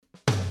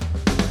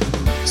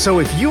So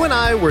if you and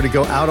I were to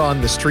go out on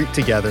the street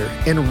together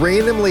and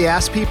randomly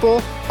ask people,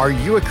 are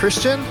you a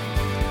Christian?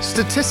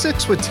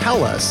 Statistics would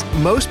tell us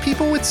most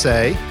people would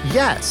say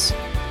yes.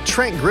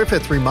 Trent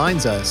Griffith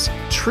reminds us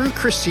true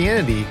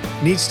Christianity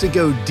needs to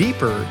go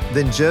deeper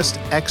than just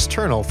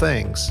external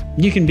things.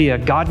 You can be a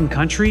God and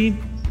country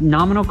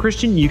nominal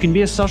Christian. You can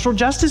be a social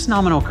justice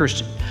nominal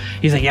Christian.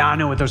 You think, yeah, I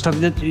know what those talk.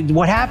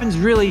 What happens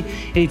really,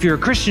 if you're a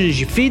Christian,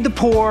 is you feed the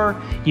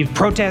poor, you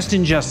protest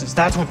injustice.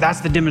 That's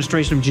the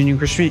demonstration of genuine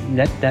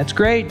Christianity. That's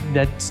great.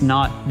 That's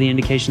not the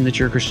indication that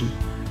you're a Christian.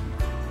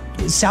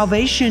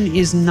 Salvation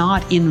is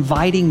not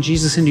inviting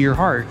Jesus into your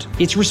heart.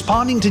 It's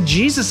responding to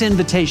Jesus'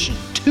 invitation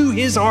to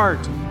his heart.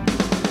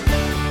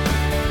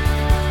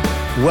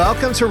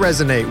 Welcome to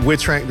Resonate with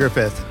Trent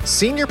Griffith,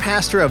 Senior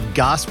Pastor of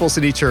Gospel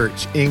City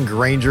Church in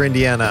Granger,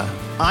 Indiana.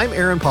 I'm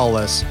Aaron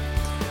Paulus.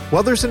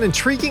 Well, there's an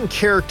intriguing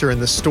character in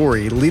the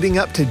story leading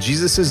up to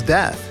Jesus'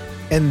 death,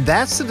 and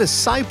that's the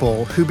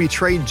disciple who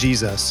betrayed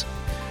Jesus.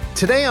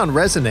 Today on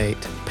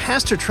Resonate,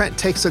 Pastor Trent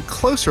takes a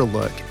closer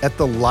look at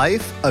the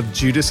life of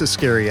Judas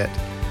Iscariot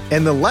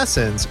and the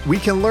lessons we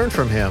can learn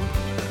from him.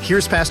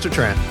 Here's Pastor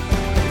Trent.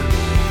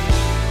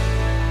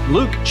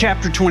 Luke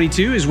chapter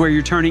 22 is where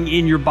you're turning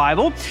in your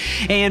Bible.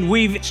 And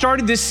we've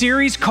started this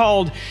series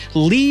called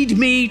Lead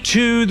Me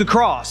to the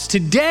Cross.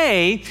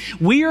 Today,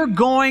 we are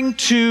going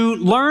to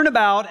learn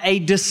about a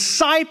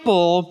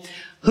disciple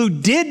who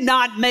did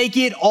not make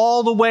it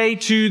all the way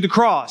to the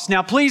cross.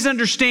 Now, please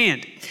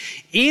understand,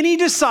 any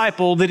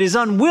disciple that is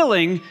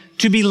unwilling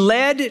to be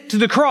led to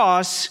the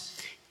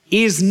cross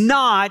is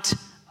not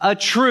a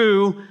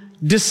true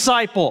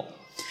disciple.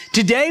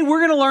 Today, we're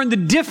going to learn the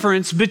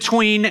difference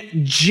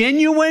between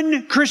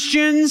genuine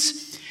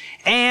Christians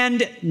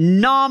and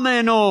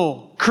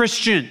nominal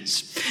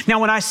Christians. Now,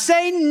 when I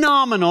say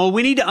nominal,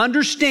 we need to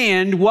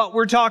understand what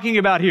we're talking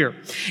about here.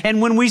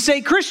 And when we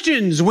say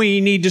Christians, we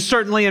need to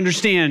certainly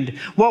understand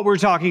what we're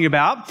talking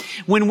about.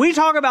 When we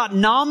talk about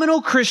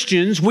nominal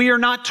Christians, we are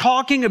not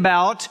talking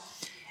about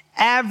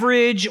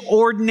average,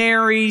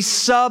 ordinary,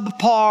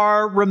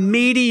 subpar,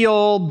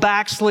 remedial,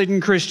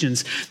 backslidden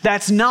Christians.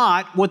 That's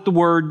not what the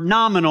word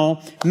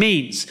nominal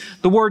means.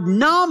 The word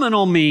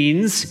nominal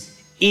means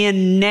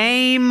in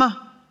name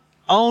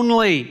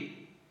only.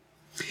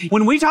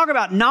 When we talk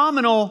about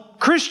nominal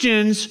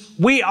Christians,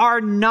 we are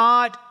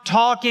not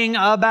talking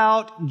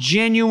about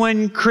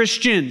genuine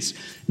Christians.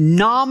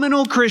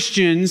 Nominal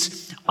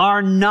Christians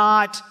are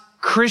not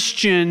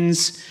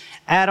Christians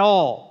at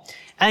all.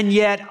 And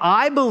yet,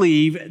 I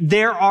believe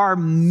there are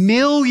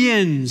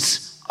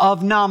millions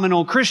of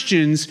nominal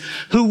Christians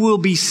who will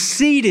be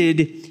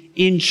seated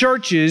in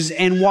churches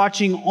and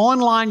watching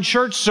online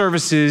church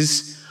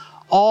services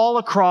all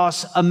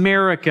across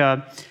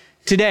America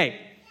today.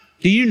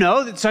 Do you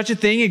know that such a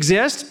thing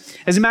exists?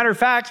 As a matter of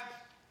fact,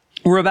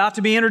 we're about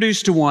to be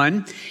introduced to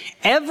one.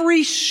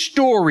 Every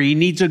story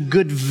needs a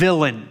good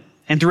villain.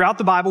 And throughout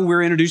the Bible,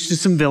 we're introduced to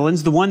some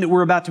villains. The one that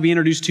we're about to be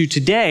introduced to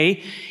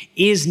today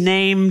is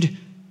named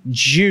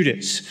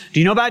Judas. Do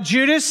you know about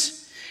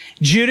Judas?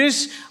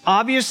 Judas,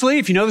 obviously,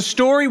 if you know the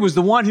story, was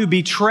the one who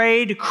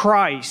betrayed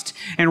Christ.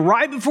 And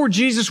right before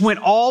Jesus went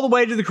all the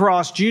way to the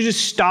cross, Judas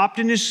stopped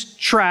in his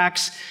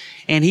tracks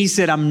and he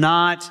said, I'm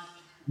not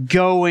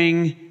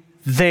going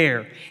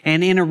there.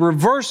 And in a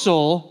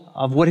reversal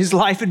of what his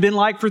life had been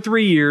like for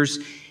 3 years,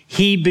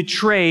 he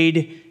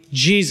betrayed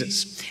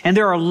Jesus. And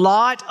there are a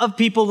lot of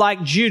people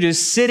like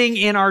Judas sitting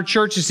in our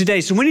churches today.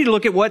 So we need to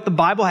look at what the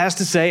Bible has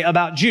to say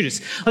about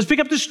Judas. Let's pick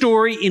up the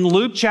story in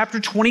Luke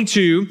chapter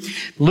 22.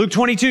 Luke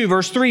 22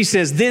 verse 3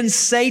 says, Then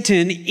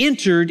Satan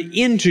entered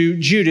into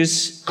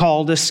Judas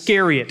called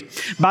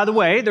Iscariot. By the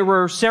way, there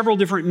were several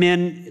different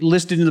men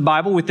listed in the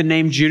Bible with the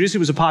name Judas. It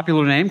was a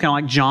popular name, kind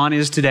of like John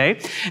is today.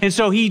 And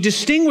so he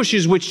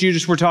distinguishes which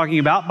Judas we're talking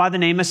about by the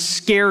name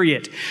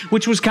Iscariot,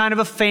 which was kind of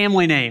a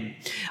family name.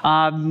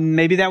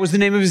 Maybe that was the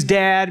name of his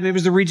dad, maybe it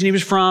was the region he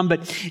was from,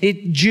 but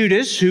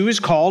Judas, who is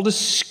called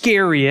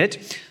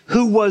Iscariot,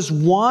 who was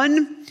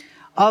one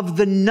of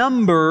the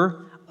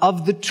number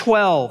of the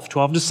 12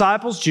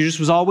 disciples. Judas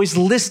was always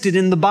listed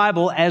in the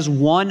Bible as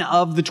one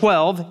of the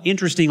 12.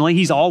 Interestingly,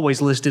 he's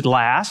always listed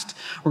last.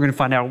 We're going to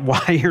find out why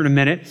here in a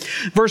minute.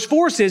 Verse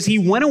 4 says, he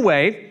went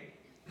away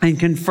and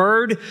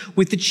conferred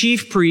with the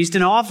chief priest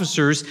and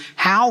officers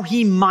how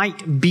he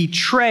might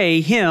betray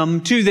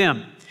him to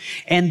them.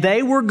 And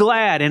they were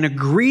glad and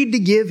agreed to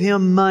give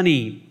him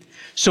money.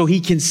 So he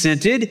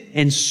consented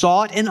and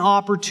sought an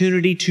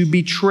opportunity to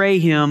betray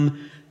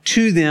him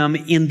to them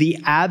in the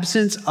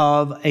absence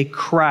of a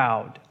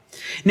crowd.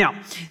 Now,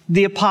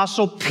 the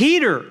apostle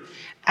Peter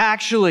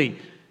actually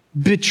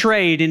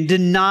betrayed and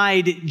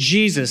denied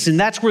Jesus. And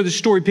that's where the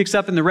story picks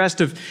up in the rest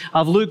of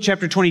Luke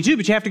chapter 22.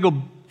 But you have to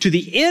go to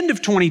the end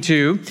of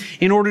 22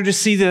 in order to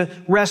see the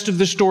rest of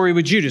the story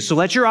with Judas. So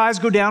let your eyes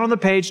go down on the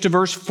page to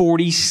verse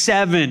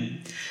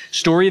 47.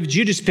 Story of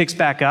Judas picks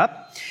back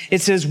up. It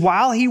says,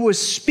 while he was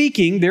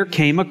speaking, there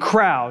came a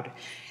crowd.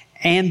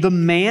 And the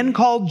man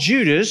called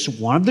Judas,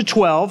 one of the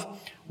 12,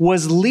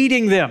 was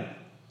leading them.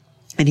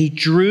 And he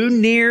drew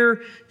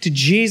near to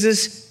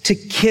Jesus to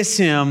kiss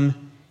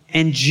him.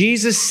 And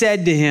Jesus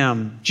said to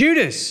him,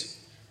 Judas,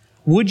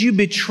 would you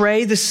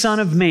betray the Son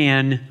of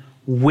Man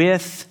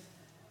with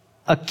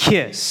a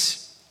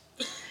kiss?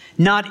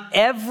 Not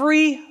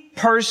every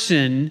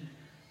person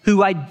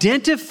who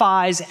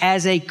identifies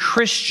as a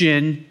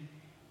Christian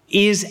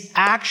is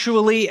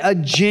actually a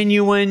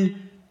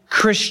genuine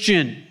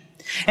Christian.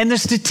 And the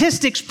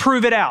statistics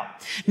prove it out.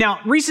 Now,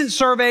 recent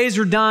surveys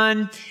are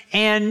done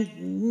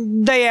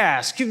and they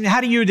ask,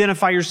 how do you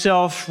identify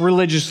yourself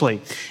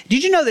religiously?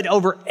 Did you know that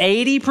over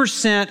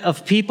 80%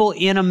 of people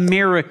in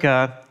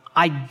America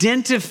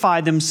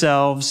identify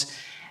themselves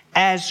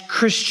as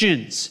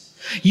Christians?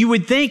 You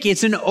would think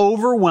it's an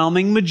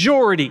overwhelming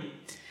majority.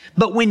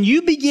 But when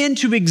you begin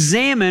to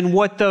examine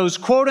what those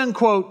quote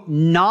unquote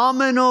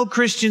nominal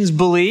Christians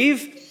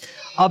believe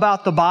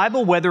about the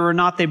Bible, whether or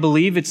not they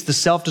believe it's the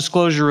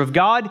self-disclosure of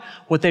God,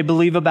 what they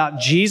believe about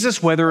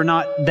Jesus, whether or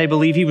not they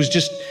believe he was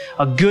just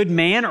a good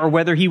man or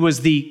whether he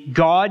was the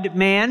God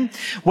man,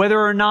 whether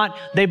or not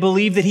they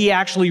believe that he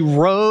actually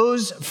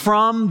rose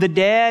from the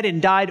dead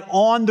and died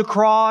on the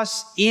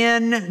cross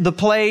in the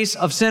place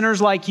of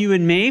sinners like you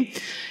and me,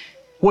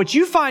 what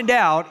you find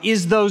out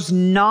is those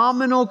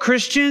nominal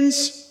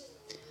Christians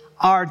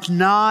are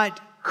not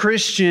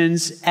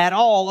Christians at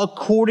all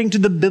according to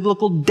the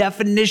biblical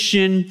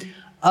definition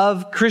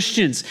of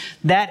Christians.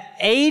 That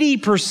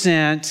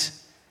 80%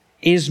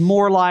 is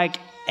more like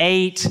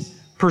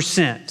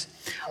 8%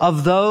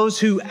 of those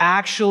who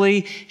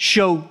actually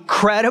show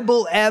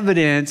credible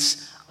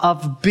evidence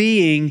of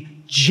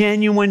being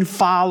genuine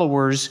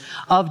followers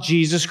of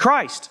Jesus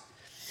Christ.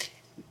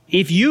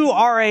 If you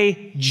are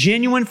a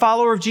genuine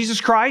follower of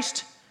Jesus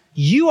Christ,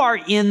 you are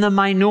in the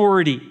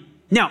minority.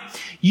 Now,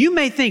 you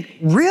may think,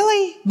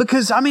 really?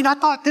 Because, I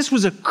thought this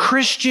was a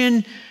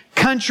Christian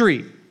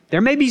country.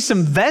 There may be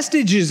some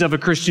vestiges of a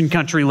Christian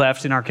country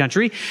left in our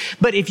country,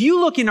 but if you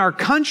look in our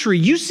country,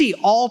 you see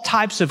all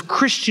types of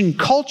Christian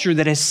culture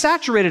that has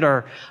saturated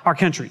our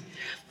country.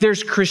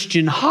 There's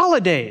Christian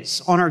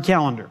holidays on our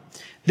calendar.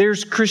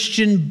 There's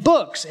Christian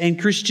books and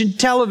Christian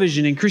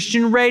television and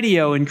Christian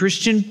radio and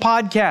Christian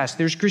podcasts.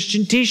 There's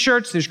Christian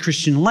t-shirts. There's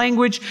Christian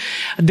language.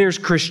 There's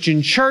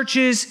Christian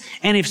churches.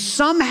 And if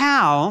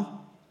somehow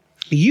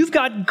you've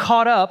gotten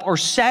caught up or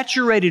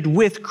saturated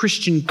with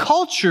Christian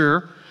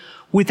culture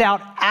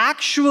without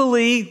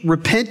actually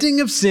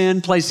repenting of sin,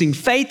 placing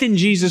faith in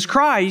Jesus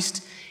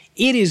Christ,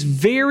 it is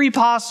very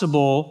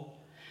possible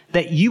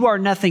that you are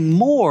nothing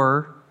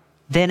more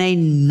than a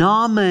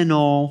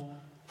nominal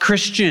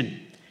Christian.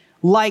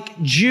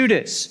 Like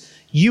Judas,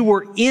 you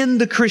were in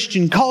the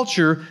Christian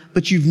culture,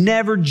 but you've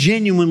never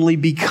genuinely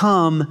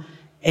become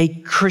a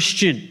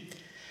Christian.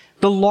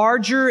 The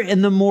larger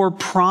and the more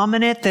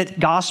prominent that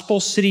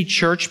Gospel City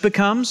Church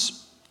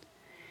becomes,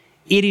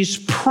 it is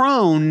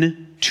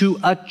prone to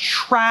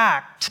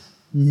attract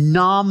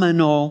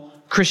nominal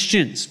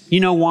Christians. You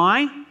know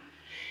why?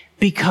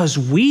 Because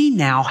we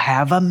now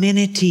have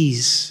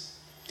amenities.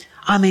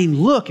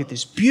 Look at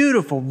this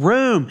beautiful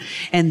room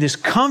and this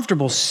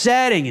comfortable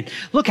setting, and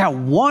look how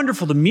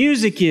wonderful the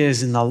music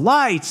is and the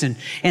lights and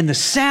the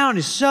sound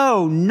is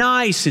so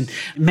nice. And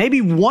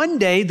maybe one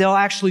day they'll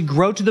actually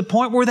grow to the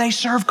point where they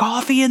serve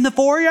coffee in the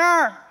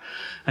foyer.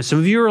 And some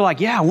of you are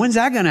like, yeah, when's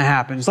that going to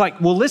happen? It's like,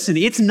 well, listen,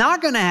 it's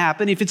not going to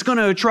happen if it's going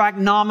to attract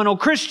nominal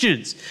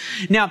Christians.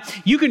 Now,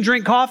 you can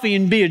drink coffee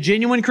and be a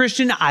genuine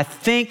Christian, I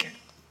think,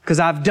 because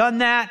I've done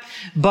that.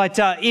 But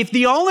if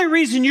the only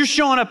reason you're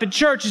showing up at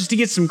church is to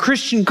get some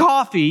Christian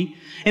coffee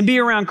and be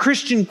around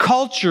Christian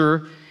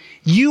culture,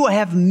 you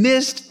have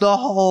missed the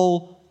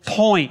whole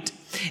point.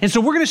 And so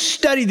we're going to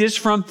study this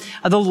from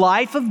the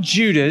life of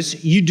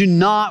Judas. You do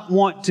not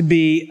want to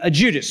be a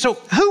Judas. So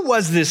who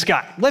was this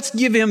guy? Let's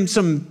give him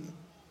some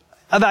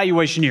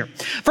evaluation here.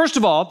 First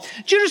of all,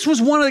 Judas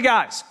was one of the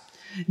guys.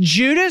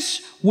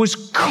 Judas was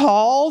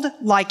called,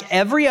 like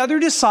every other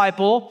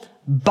disciple,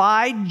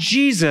 by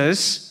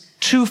Jesus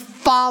to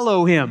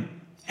follow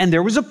him. And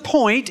there was a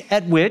point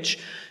at which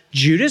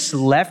Judas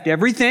left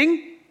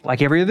everything,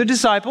 like every other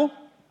disciple,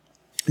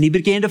 and he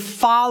began to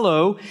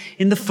follow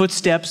in the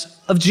footsteps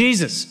of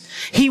Jesus.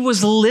 He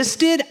was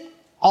listed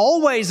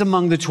always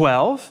among the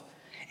 12,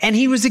 and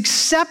he was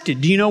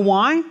accepted. Do you know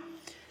why?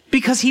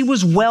 Because he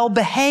was well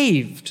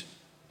behaved.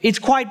 It's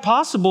quite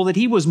possible that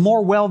he was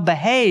more well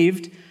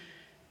behaved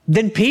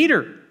than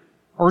Peter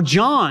or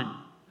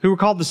John, who were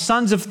called the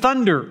sons of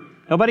thunder.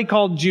 Nobody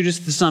called Judas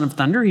the son of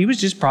thunder. He was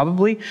just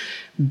probably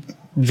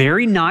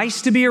very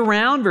nice to be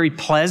around, very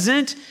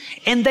pleasant,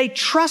 and they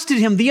trusted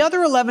him. The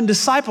other 11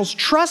 disciples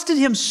trusted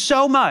him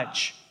so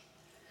much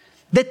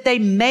that they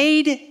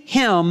made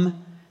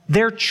him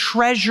their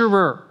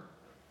treasurer.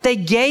 They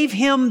gave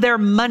him their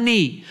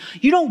money.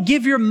 You don't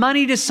give your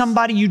money to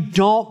somebody you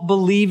don't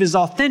believe is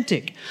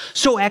authentic.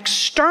 So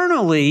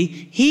externally,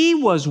 he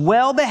was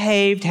well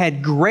behaved,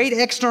 had great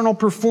external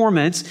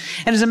performance.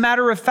 And as a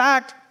matter of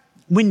fact,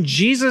 when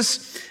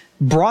Jesus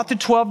brought the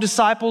 12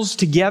 disciples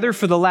together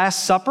for the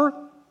Last Supper,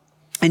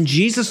 and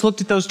Jesus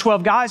looked at those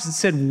 12 guys and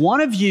said,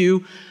 one of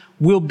you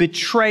will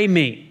betray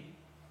me.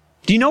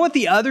 Do you know what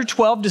the other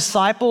 12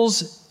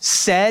 disciples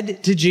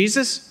said to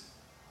Jesus?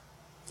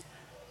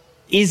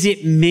 Is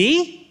it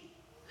me?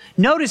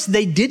 Notice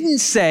they didn't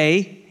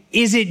say,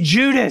 is it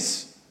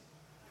Judas?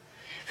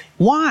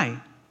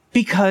 Why?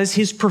 Because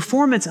his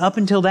performance up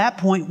until that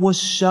point was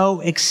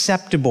so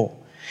acceptable.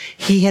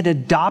 He had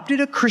adopted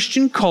a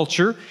Christian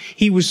culture.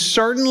 He was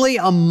certainly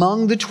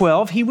among the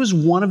 12. He was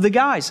one of the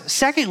guys.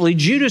 Secondly,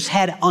 Judas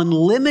had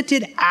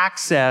unlimited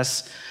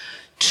access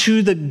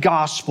to the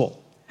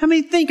gospel. I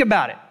mean, think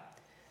about it.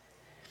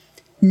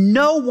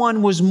 No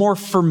one was more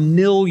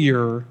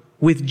familiar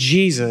with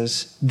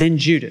Jesus than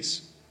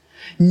Judas.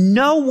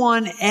 No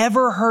one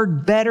ever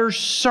heard better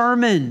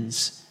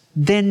sermons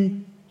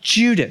than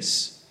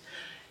Judas.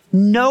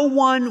 No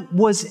one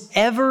was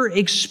ever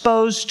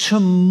exposed to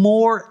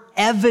more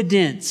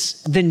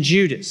evidence than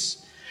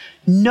Judas.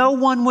 No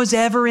one was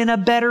ever in a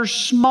better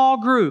small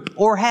group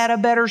or had a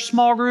better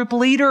small group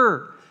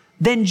leader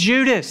than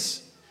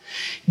Judas.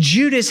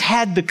 Judas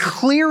had the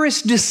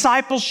clearest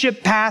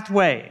discipleship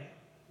pathway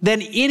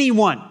than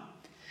anyone.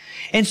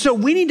 And so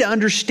we need to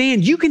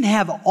understand you can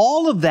have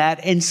all of that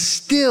and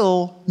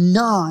still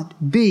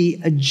not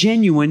be a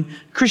genuine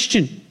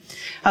Christian.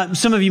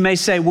 Some of you may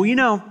say, well, you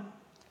know,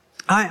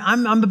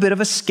 I'm a bit of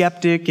a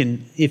skeptic,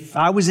 and if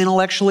I was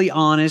intellectually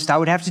honest, I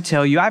would have to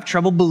tell you I have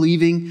trouble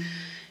believing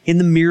in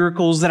the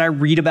miracles that I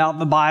read about in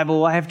the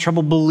Bible. I have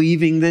trouble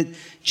believing that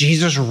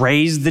Jesus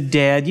raised the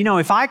dead. You know,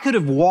 if I could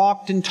have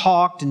walked and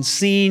talked and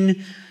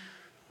seen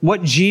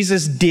what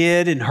Jesus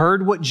did and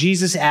heard what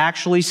Jesus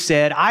actually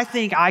said, I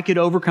think I could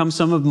overcome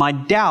some of my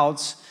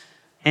doubts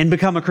and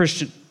become a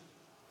Christian.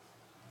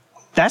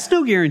 That's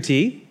no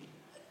guarantee.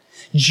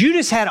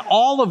 Judas had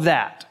all of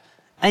that,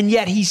 and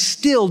yet he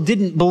still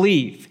didn't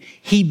believe.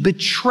 He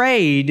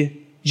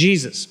betrayed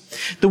Jesus.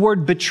 The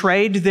word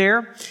betrayed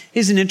there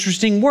is an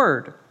interesting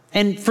word.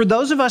 And for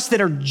those of us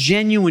that are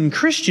genuine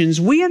Christians,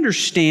 we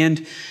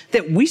understand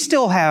that we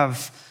still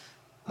have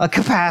a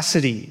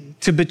capacity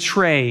to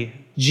betray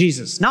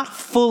Jesus. Not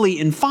fully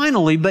and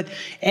finally, but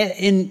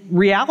in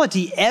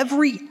reality,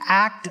 every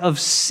act of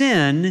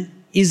sin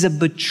is a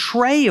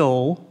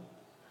betrayal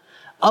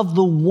of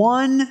the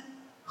one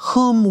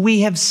whom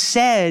we have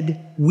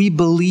said we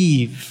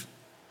believe.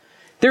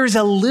 There is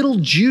a little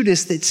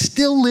Judas that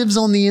still lives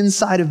on the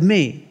inside of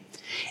me.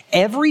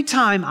 Every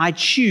time I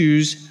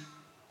choose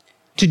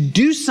to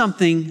do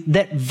something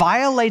that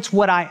violates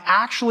what I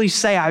actually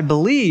say I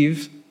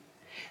believe,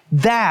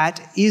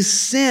 that is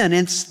sin.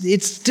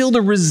 It's still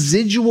the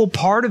residual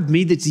part of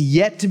me that's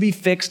yet to be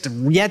fixed,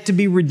 yet to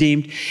be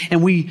redeemed.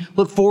 And we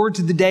look forward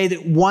to the day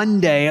that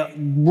one day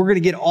we're going to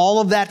get all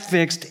of that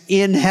fixed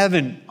in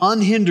heaven,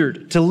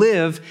 unhindered, to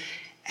live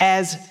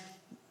as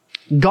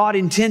God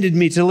intended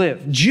me to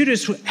live.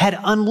 Judas had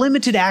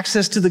unlimited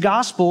access to the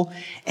gospel,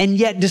 and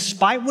yet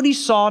despite what he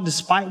saw,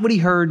 despite what he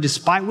heard,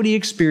 despite what he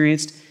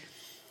experienced,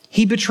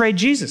 he betrayed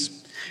Jesus.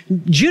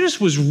 Judas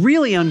was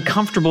really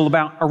uncomfortable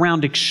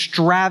around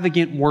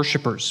extravagant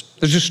worshipers.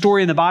 There's a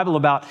story in the Bible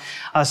about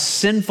a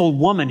sinful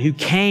woman who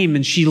came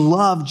and she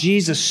loved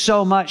Jesus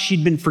so much,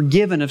 she'd been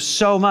forgiven of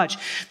so much,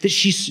 that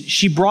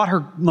she brought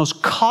her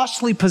most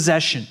costly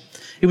possession.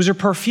 It was her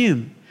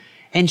perfume.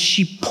 And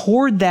she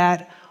poured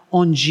that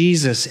on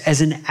Jesus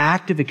as an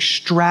act of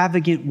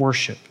extravagant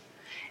worship.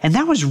 And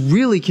that was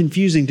really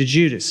confusing to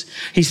Judas.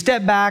 He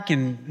stepped back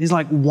and he's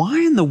like, why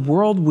in the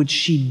world would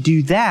she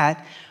do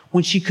that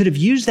when she could have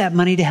used that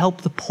money to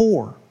help the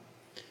poor?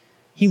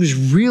 He was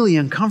really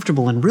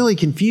uncomfortable and really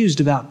confused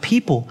about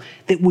people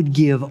that would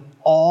give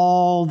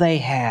all they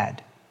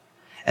had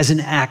as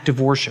an act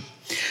of worship.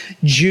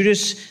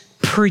 Judas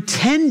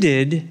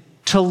pretended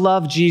to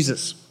love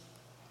Jesus.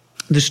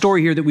 The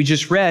story here that we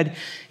just read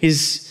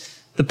is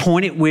the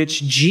point at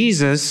which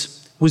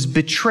Jesus was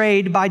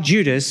betrayed by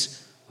Judas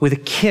with a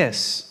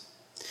kiss.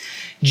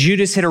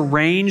 Judas had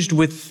arranged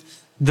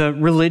with the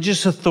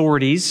religious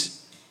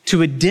authorities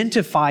to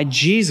identify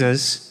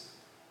Jesus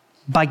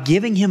by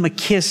giving him a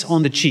kiss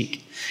on the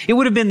cheek. It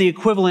would have been the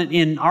equivalent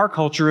in our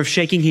culture of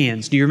shaking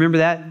hands. Do you remember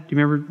that? Do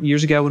you remember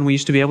years ago when we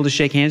used to be able to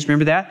shake hands?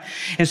 Remember that?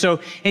 And so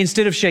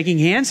instead of shaking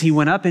hands, he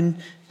went up and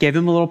gave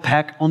him a little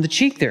peck on the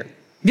cheek there.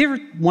 Have you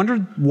ever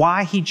wondered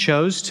why he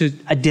chose to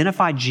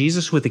identify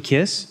Jesus with a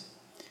kiss?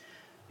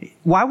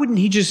 Why wouldn't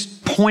he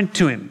just point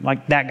to him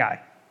like that guy?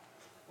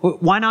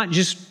 Why not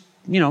just,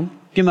 give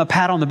him a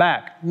pat on the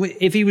back?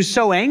 If he was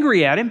so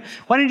angry at him,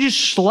 why didn't he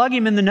just slug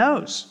him in the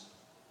nose?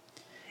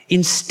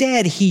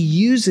 Instead, he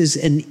uses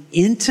an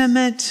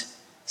intimate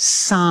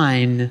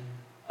sign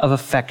of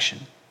affection.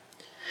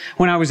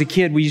 When I was a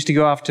kid, we used to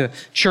go off to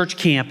church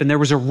camp, and there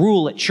was a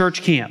rule at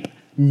church camp: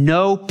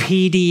 no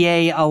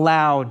PDA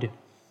allowed. Do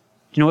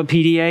you know what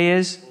PDA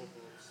is?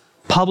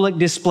 Public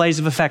displays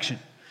of affection.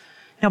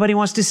 Nobody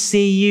wants to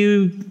see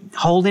you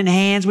holding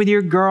hands with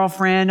your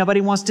girlfriend.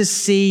 Nobody wants to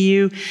see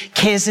you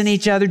kissing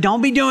each other.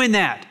 Don't be doing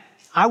that.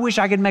 I wish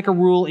I could make a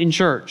rule in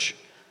church.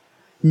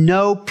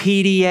 No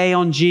PDA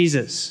on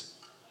Jesus.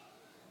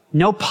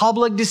 No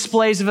public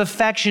displays of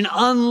affection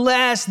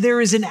unless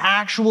there is an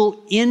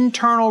actual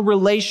internal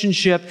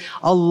relationship,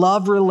 a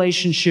love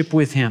relationship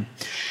with him.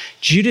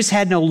 Judas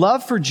had no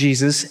love for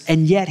Jesus,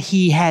 and yet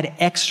he had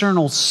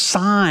external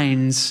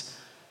signs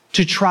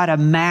to try to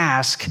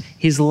mask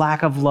his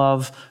lack of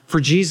love for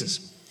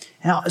Jesus.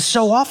 Now,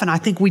 so often I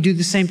think we do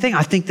the same thing.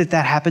 I think that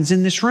happens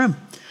in this room.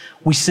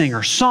 We sing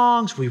our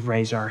songs, we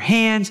raise our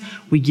hands,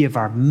 we give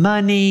our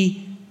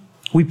money,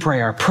 we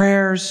pray our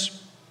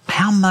prayers.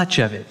 How much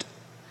of it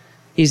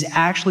is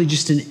actually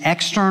just an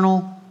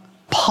external,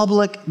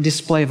 public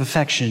display of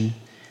affection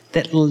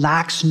that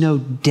lacks no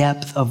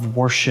depth of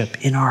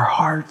worship in our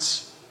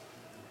hearts?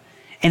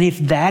 And if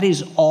that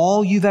is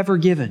all you've ever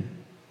given,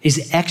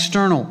 is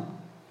external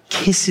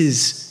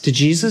kisses to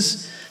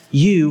Jesus,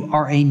 you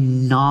are a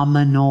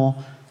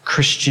nominal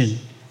Christian,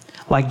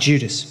 like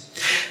Judas.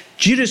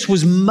 Judas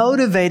was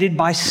motivated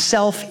by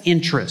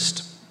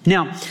self-interest.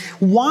 Now,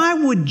 why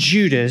would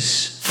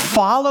Judas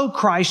follow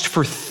Christ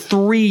for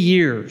 3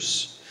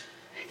 years,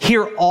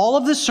 hear all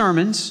of the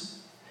sermons,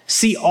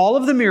 see all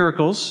of the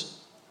miracles,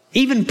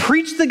 even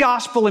preach the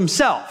gospel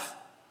himself,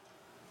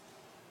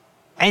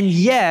 and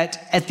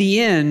yet at the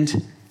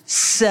end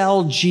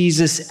sell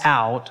Jesus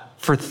out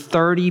for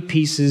 30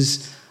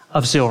 pieces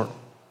of silver?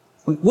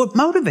 What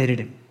motivated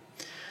him?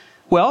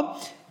 Well,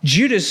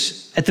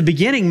 Judas at the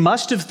beginning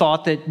must have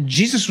thought that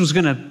Jesus was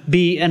going to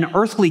be an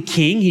earthly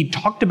king. He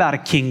talked about a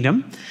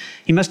kingdom.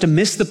 He must have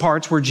missed the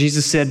parts where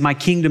Jesus said, "My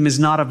kingdom is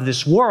not of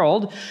this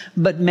world,"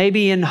 but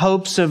maybe in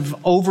hopes of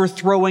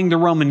overthrowing the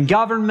Roman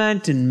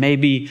government, and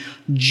maybe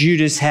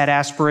Judas had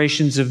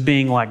aspirations of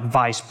being like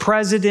vice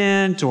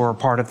president or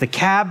part of the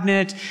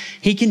cabinet.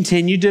 He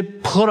continued to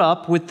put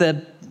up with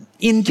the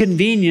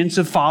inconvenience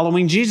of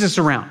following Jesus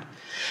around.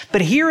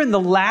 But here in the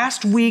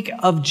last week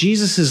of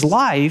Jesus'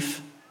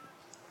 life,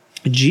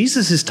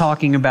 Jesus is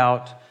talking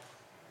about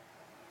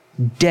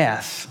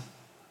death.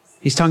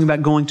 He's talking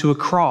about going to a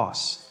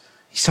cross.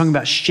 He's talking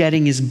about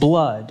shedding his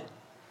blood.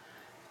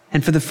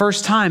 And for the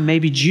first time,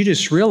 maybe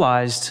Judas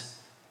realized,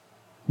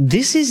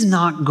 this is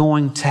not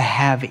going to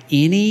have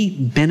any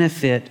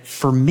benefit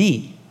for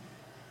me.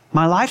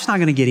 My life's not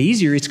going to get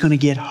easier. It's going to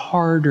get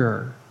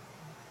harder.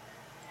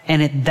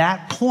 And at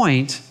that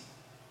point,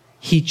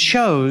 he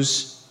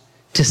chose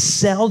to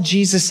sell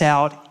Jesus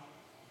out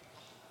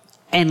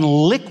and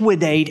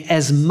liquidate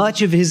as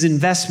much of his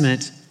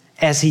investment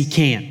as he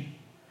can.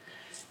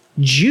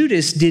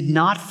 Judas did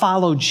not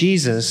follow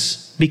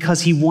Jesus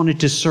because he wanted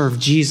to serve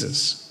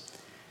Jesus.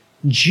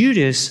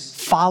 Judas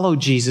followed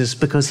Jesus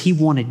because he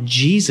wanted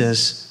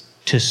Jesus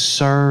to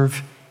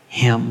serve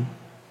him.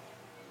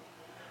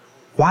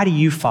 Why do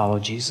you follow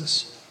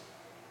Jesus?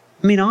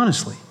 I mean,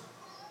 honestly,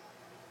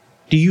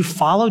 do you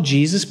follow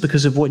Jesus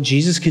because of what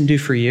Jesus can do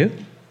for you?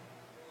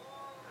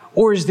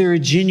 Or is there a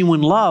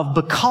genuine love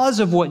because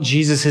of what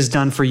Jesus has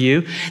done for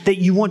you that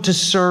you want to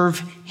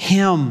serve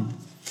him?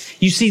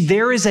 You see,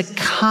 there is a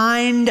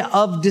kind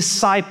of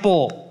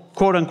disciple,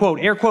 quote unquote,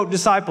 air quote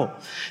disciple.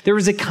 There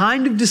is a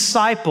kind of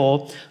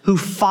disciple who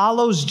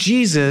follows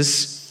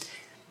Jesus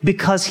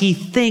because he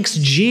thinks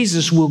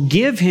Jesus will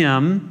give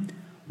him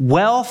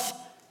wealth,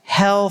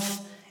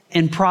 health,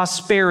 and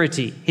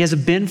prosperity. He has a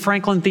Ben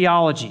Franklin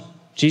theology.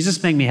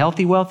 Jesus, make me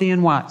healthy, wealthy,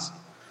 and wise.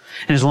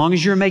 And as long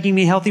as you're making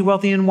me healthy,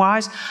 wealthy, and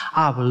wise,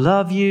 I will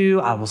love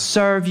you, I will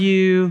serve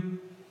you.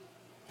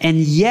 And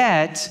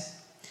yet,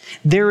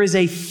 there is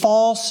a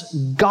false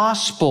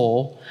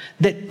gospel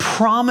that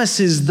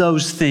promises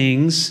those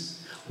things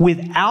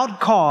without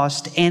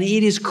cost, and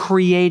it is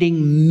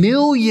creating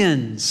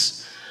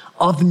millions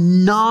of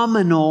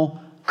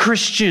nominal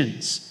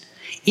Christians.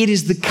 It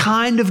is the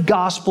kind of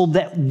gospel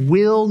that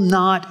will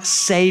not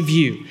save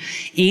you.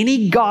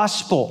 Any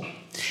gospel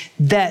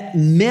that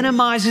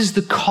minimizes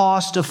the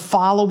cost of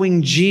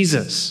following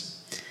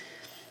Jesus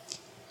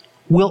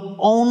will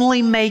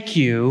only make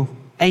you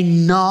a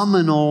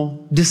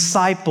nominal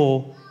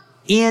disciple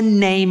in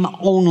name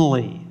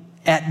only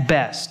at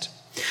best.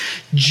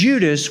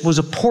 Judas was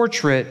a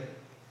portrait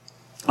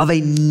of a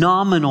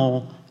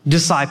nominal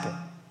disciple.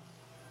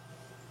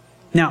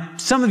 Now,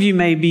 some of you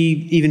may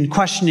be even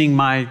questioning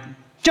my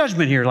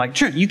judgment here, like,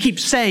 Trent, you keep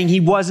saying he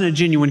wasn't a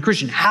genuine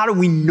Christian. How do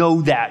we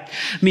know that?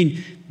 I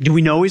mean, do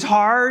we know his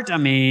heart? I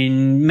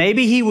mean,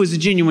 maybe he was a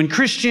genuine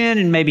Christian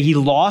and maybe he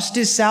lost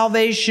his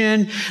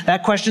salvation.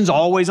 That question's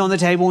always on the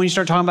table when you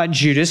start talking about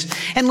Judas.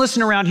 And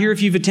listen, around here,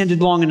 if you've attended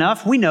long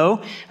enough, we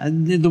know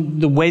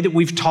the way that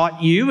we've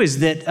taught you is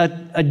that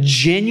a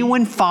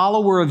genuine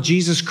follower of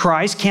Jesus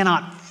Christ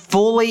cannot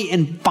fully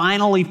and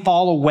finally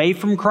fall away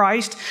from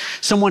Christ.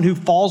 Someone who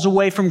falls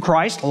away from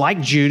Christ,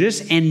 like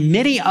Judas and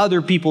many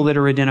other people that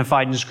are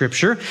identified in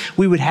Scripture,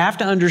 we would have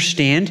to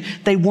understand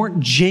they weren't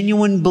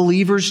genuine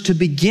believers to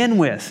begin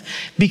with,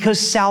 because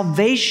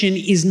salvation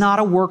is not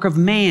a work of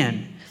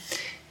man.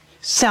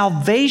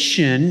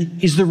 Salvation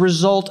is the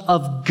result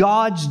of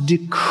God's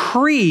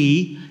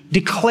decree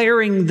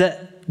declaring the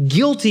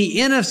guilty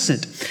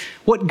innocent.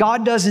 What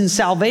God does in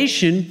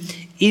salvation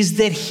is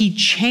that he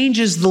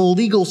changes the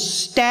legal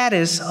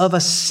status of a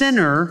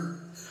sinner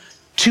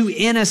to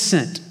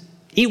innocent.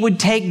 It would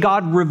take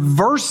God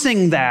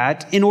reversing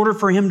that in order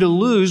for him to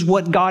lose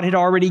what God had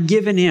already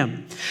given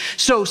him.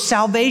 So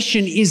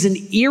salvation is an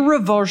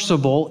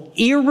irreversible,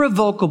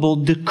 irrevocable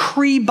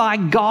decree by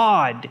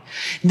God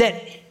that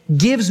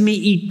gives me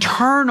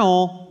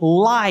eternal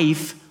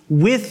life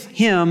with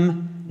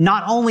him,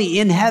 not only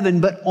in heaven,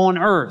 but on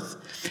earth.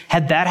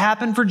 Had that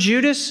happened for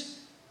Judas?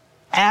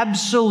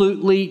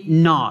 Absolutely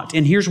not.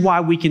 And here's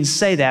why we can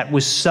say that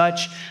with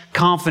such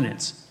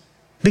confidence.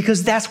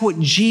 Because that's what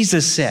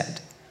Jesus said.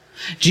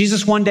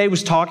 Jesus one day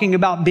was talking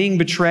about being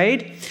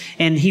betrayed,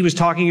 and he was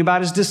talking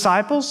about his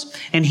disciples,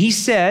 and he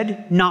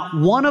said, not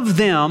one of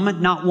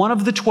them, not one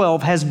of the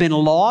 12 has been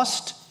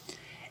lost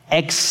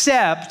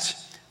except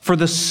for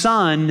the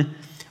son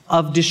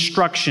of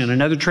destruction.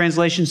 Another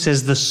translation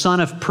says the son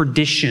of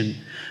perdition,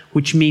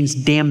 which means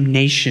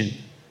damnation.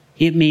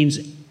 It means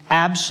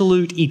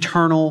absolute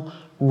eternal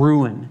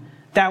ruin.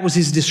 That was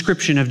his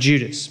description of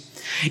Judas.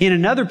 In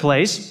another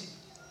place,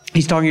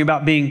 he's talking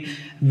about being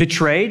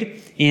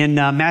betrayed in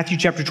Matthew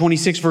chapter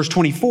 26, verse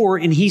 24,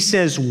 and he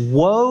says,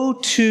 woe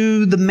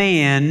to the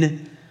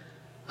man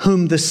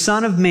whom the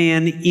Son of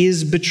Man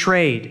is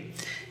betrayed.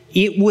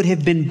 It would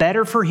have been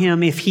better for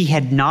him if he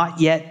had not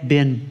yet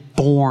been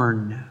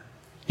born.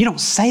 You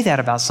don't say that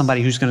about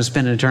somebody who's going to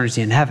spend an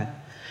eternity in heaven.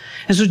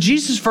 And so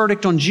Jesus'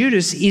 verdict on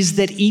Judas is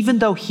that even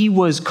though he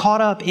was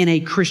caught up in a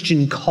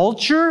Christian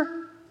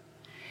culture,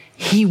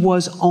 he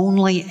was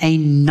only a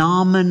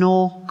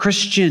nominal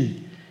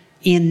Christian,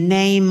 in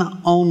name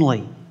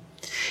only.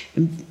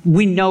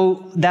 We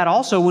know that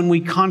also when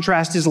we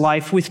contrast his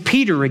life with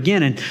Peter.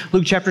 Again, in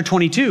Luke chapter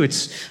 22,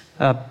 it's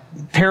a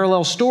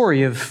parallel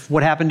story of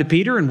what happened to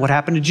Peter and what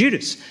happened to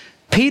Judas.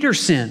 Peter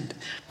sinned.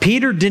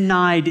 Peter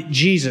denied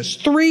Jesus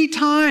 3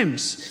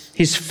 times.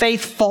 His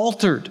faith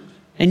faltered,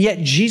 and yet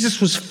Jesus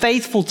was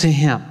faithful to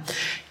him.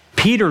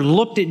 Peter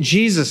looked at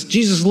Jesus.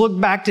 Jesus looked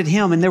back at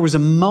him, and there was a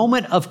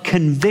moment of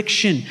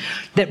conviction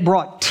that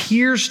brought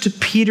tears to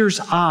Peter's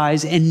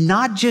eyes, and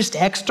not just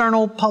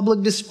external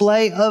public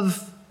display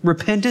of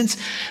repentance,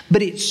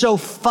 but it so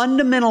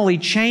fundamentally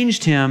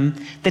changed him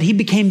that he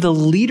became the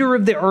leader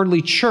of the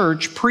early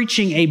church,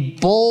 preaching a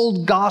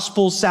bold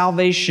gospel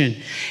salvation.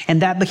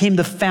 And that became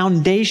the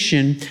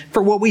foundation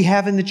for what we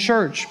have in the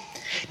church.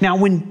 Now,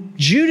 when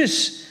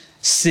Judas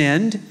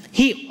sinned,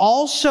 he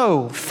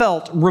also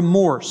felt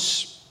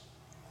remorse.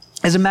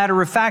 As a matter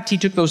of fact, he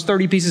took those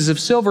 30 pieces of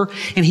silver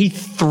and he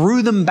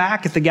threw them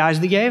back at the guys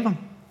that gave them.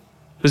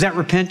 Was that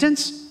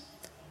repentance?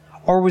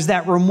 Or was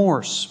that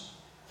remorse?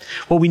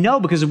 Well, we know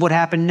because of what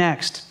happened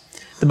next.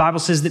 The Bible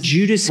says that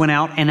Judas went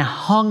out and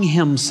hung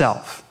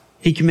himself.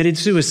 He committed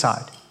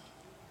suicide.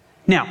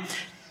 Now,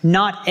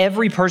 not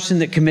every person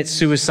that commits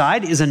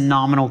suicide is a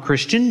nominal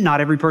Christian. Not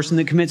every person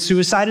that commits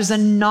suicide is a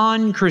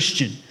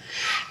non-Christian.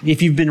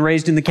 If you've been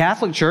raised in the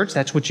Catholic Church,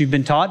 that's what you've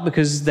been taught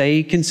because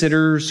they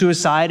consider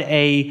suicide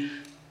a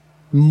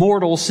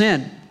mortal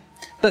sin.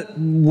 But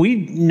we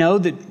know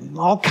that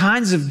all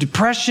kinds of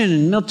depression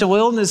and mental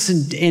illness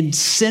and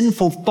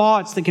sinful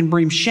thoughts that can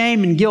bring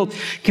shame and guilt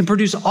can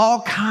produce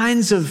all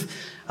kinds of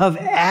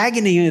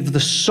agony of the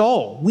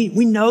soul. We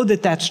know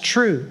that that's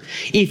true.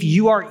 If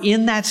you are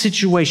in that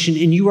situation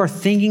and you are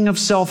thinking of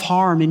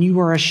self-harm and you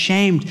are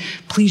ashamed,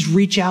 please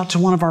reach out to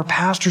one of our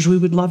pastors. We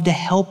would love to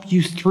help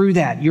you through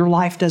that. Your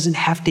life doesn't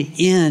have to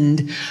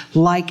end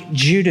like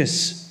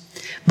Judas.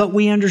 But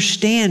we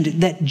understand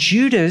that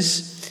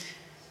Judas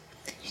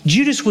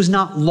was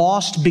not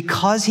lost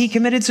because he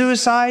committed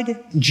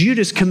suicide.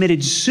 Judas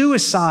committed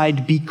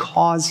suicide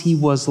because he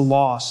was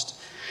lost.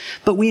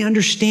 But we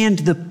understand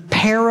the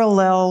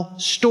parallel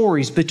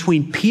stories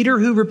between Peter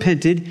who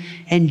repented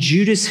and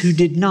Judas who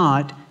did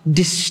not,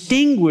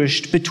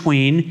 distinguished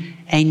between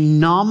a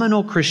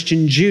nominal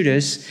Christian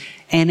Judas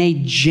and a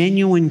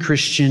genuine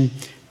Christian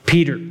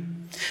Peter.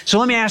 So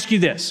let me ask you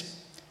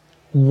this.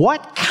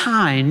 What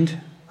kind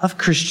of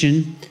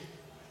Christian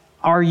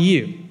are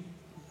you?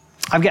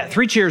 I've got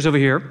 3 chairs over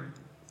here,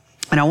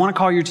 and I want to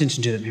call your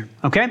attention to them here,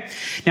 okay?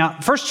 Now,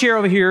 first chair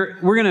over here,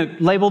 we're going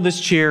to label this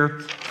chair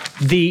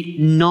the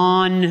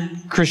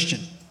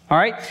non-Christian, all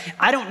right?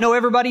 I don't know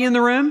everybody in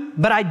the room,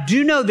 but I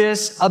do know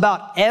this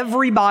about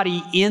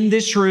everybody in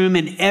this room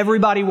and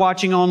everybody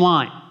watching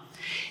online.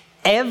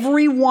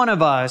 Every one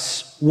of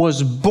us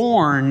was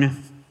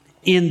born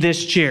in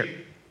this chair,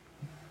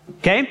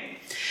 okay?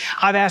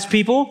 I've asked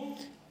people,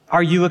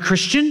 are you a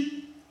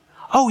Christian?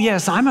 Oh,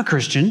 yes, I'm a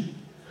Christian.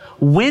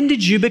 When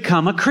did you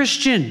become a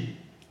Christian?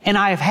 And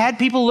I have had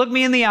people look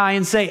me in the eye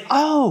and say,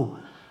 oh,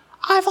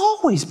 I've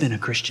always been a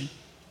Christian.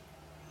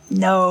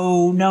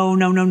 No.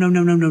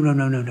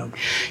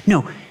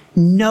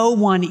 No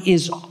one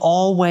is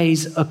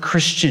always a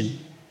Christian.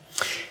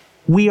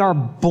 We are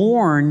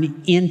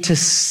born into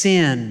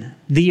sin.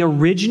 The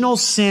original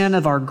sin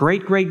of our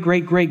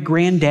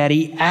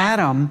great-great-great-great-granddaddy,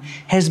 Adam,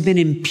 has been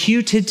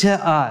imputed to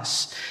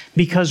us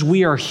because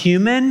we are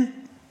human.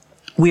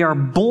 We are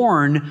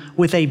born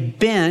with a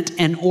bent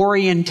and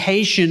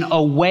orientation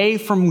away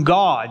from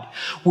God.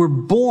 We're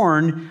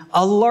born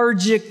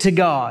allergic to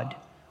God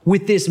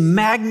with this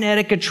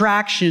magnetic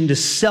attraction to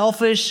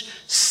selfish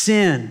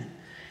sin.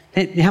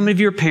 How many of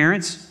you are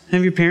parents? How many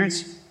of your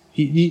parents?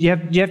 You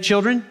have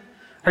children?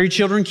 Are your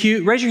children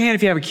cute? Raise your hand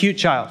if you have a cute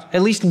child.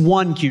 At least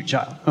one cute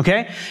child,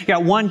 okay? You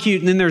got one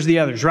cute and then there's the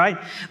others, right?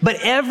 But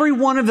every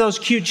one of those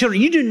cute children,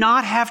 you do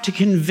not have to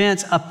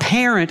convince a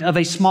parent of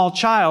a small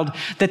child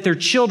that their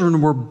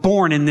children were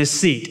born in this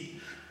seat.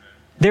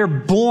 They're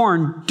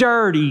born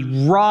dirty,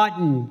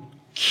 rotten,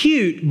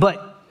 cute,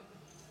 but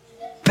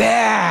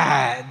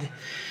bad,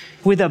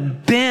 with a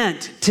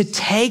bent to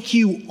take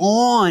you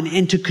on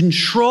and to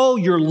control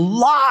your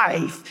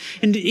life.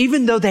 And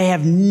even though they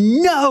have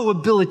no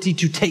ability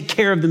to take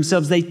care of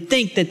themselves, they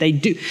think that they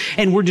do.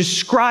 And we're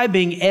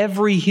describing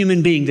every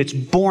human being that's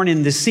born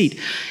in this seat.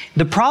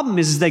 The problem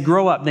is they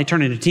grow up and they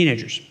turn into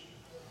teenagers.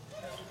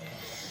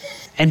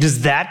 And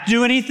does that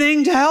do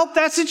anything to help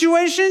that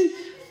situation?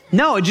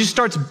 No, it just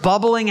starts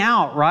bubbling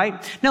out,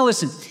 right? Now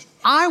listen,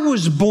 I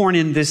was born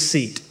in this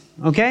seat,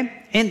 okay?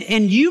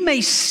 And you may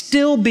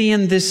still be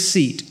in this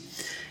seat.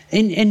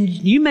 And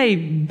you may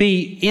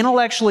be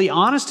intellectually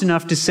honest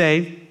enough to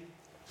say,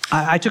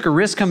 I took a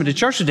risk coming to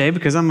church today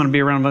because I'm going to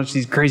be around a bunch of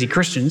these crazy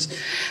Christians.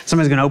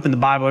 Somebody's going to open the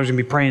Bible, there's going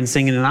to be praying and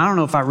singing, and I don't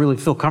know if I really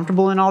feel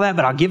comfortable in all that,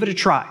 but I'll give it a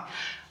try.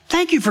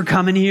 Thank you for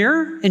coming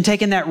here and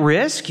taking that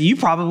risk. You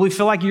probably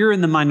feel like you're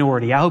in the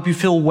minority. I hope you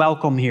feel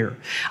welcome here.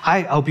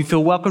 I hope you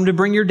feel welcome to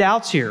bring your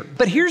doubts here.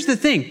 But here's the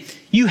thing.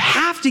 You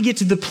have to get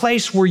to the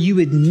place where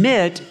you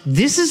admit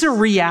this is a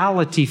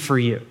reality for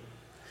you.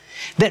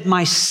 That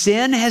my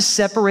sin has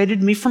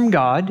separated me from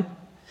God.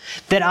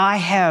 That I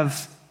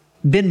have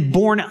been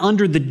born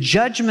under the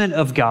judgment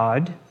of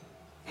God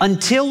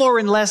until or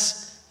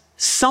unless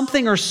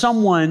something or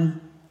someone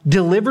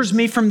delivers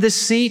me from this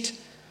seat.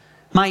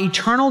 My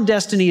eternal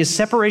destiny is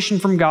separation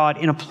from God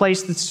in a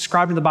place that's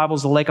described in the Bible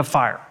as a lake of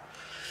fire.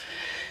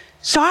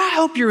 So I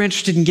hope you're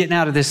interested in getting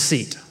out of this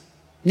seat.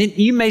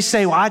 You may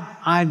say, well,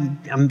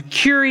 I'm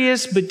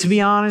curious, but to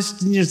be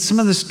honest, some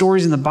of the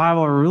stories in the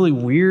Bible are really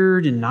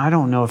weird, and I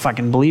don't know if I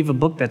can believe a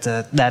book that's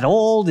that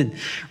old. And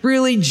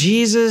really,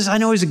 Jesus, I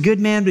know he's a good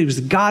man, but he was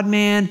a God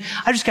man.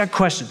 I just got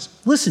questions.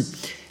 Listen,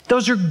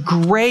 those are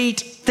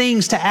great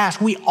things to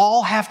ask. We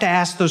all have to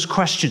ask those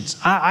questions.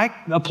 I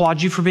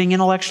applaud you for being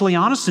intellectually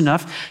honest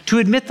enough to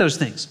admit those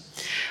things.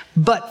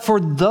 But for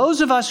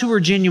those of us who are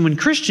genuine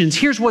Christians,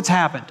 here's what's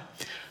happened.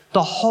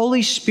 The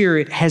Holy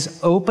Spirit has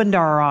opened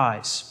our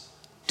eyes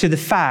to the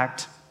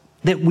fact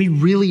that we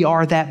really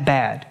are that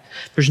bad.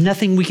 There's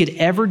nothing we could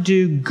ever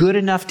do good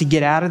enough to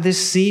get out of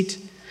this seat.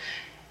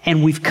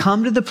 And we've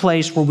come to the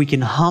place where we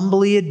can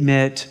humbly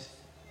admit,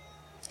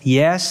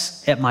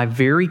 yes, at my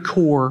very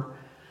core,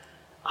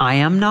 I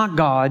am not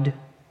God.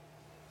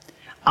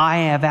 I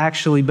have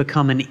actually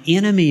become an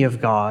enemy of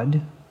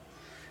God.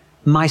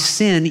 My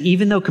sin,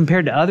 even though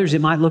compared to others, it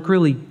might look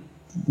really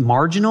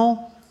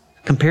marginal,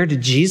 compared to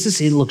Jesus,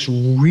 it looks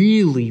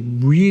really,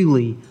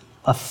 really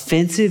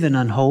offensive and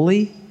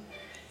unholy.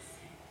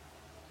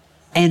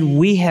 And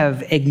we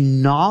have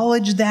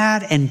acknowledged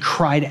that and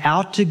cried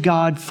out to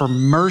God for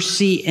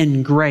mercy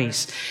and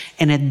grace.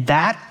 And at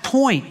that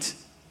point,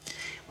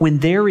 when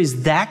there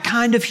is that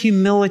kind of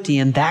humility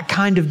and that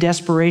kind of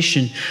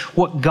desperation,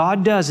 what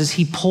God does is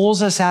he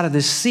pulls us out of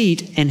this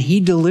seat and he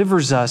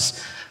delivers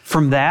us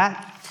from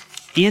that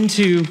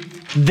into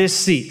this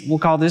seat. We'll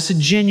call this a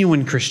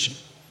genuine Christian.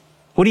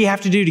 What do you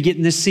have to do to get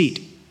in this seat?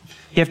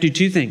 You have to do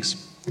two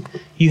things.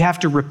 You have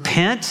to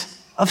repent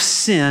of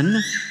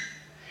sin,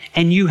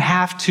 and you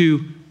have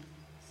to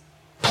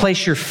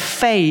place your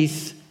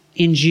faith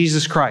in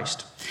Jesus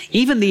Christ.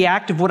 Even the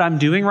act of what I'm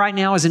doing right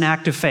now is an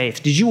act of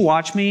faith. Did you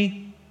watch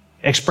me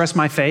express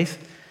my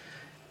faith?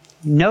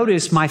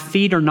 Notice my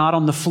feet are not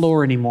on the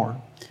floor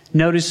anymore.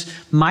 Notice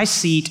my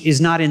seat is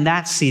not in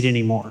that seat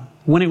anymore.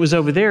 When it was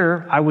over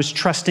there, I was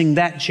trusting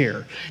that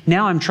chair.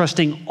 Now I'm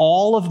trusting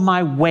all of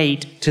my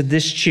weight to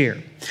this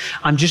chair.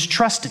 I'm just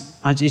trusting.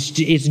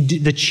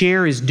 The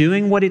chair is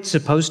doing what it's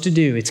supposed to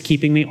do. It's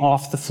keeping me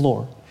off the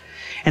floor.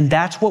 And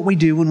that's what we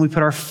do when we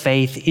put our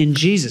faith in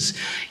Jesus.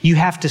 You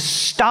have to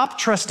stop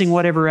trusting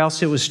whatever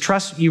else you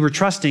were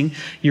trusting,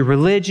 your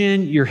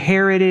religion, your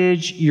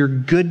heritage, your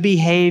good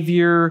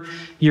behavior,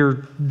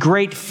 your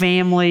great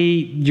family,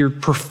 your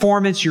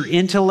performance, your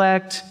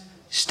intellect.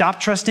 Stop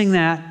trusting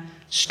that.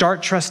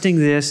 Start trusting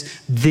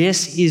this.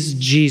 This is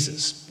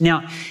Jesus.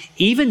 Now,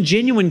 even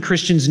genuine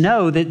Christians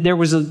know that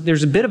there's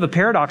a bit of a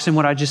paradox in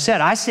what I just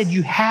said. I said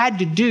you had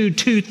to do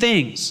two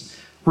things,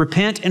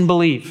 repent and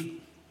believe.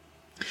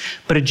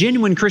 But a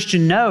genuine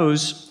Christian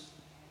knows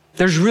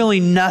there's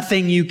really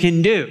nothing you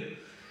can do.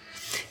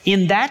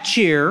 In that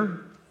chair,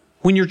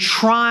 when you're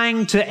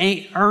trying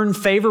to earn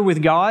favor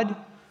with God,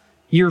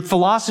 your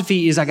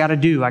philosophy is, I got to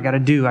do.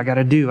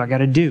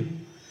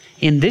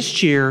 In this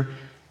chair,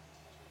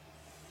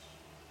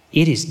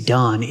 it is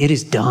done. It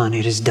is done.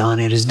 It is done.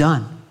 It is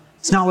done.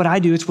 It's not what I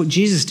do. It's what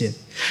Jesus did.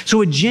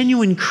 So a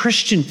genuine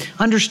Christian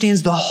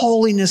understands the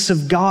holiness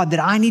of God, that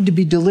I need to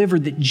be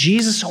delivered, that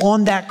Jesus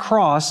on that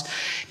cross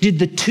did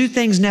the two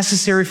things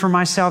necessary for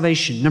my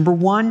salvation. Number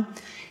one,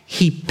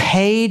 he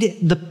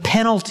paid the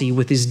penalty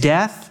with his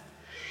death,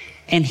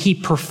 and he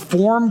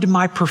performed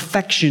my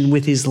perfection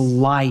with his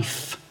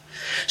life.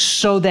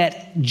 so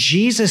that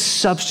Jesus'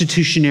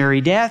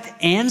 substitutionary death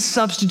and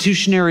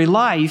substitutionary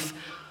life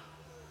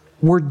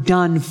were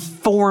done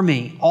for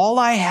me. All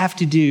I have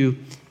to do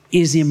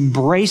is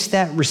embrace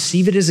that,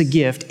 receive it as a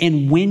gift.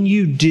 And when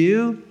you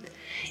do,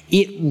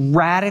 it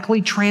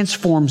radically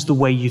transforms the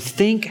way you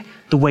think,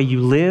 the way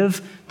you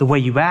live, the way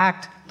you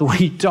act, the way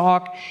you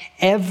talk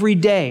every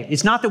day.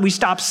 It's not that we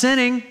stop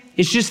sinning.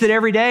 It's just that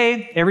every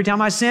day, every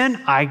time I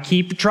sin, I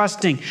keep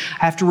trusting.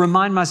 I have to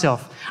remind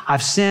myself,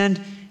 I've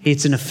sinned.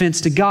 It's an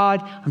offense to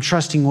God. I'm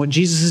trusting what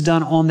Jesus has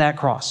done on that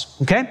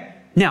cross. Okay?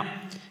 Now,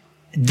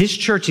 this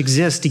church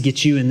exists to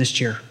get you in this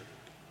chair.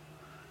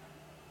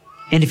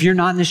 And if you're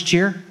not in this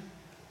chair,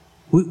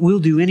 we'll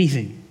do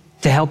anything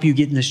to help you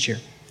get in this chair.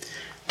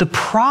 The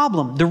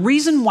problem, the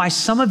reason why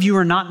some of you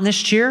are not in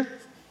this chair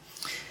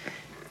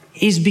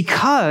is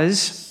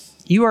because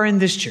you are in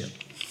this chair.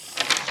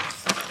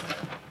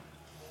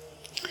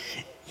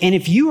 And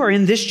if you are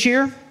in this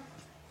chair,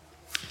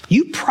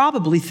 you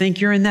probably think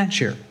you're in that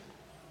chair.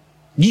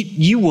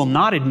 You will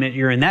not admit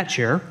you're in that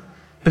chair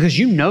because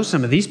you know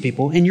some of these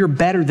people and you're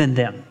better than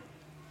them.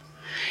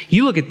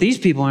 You look at these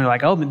people and you're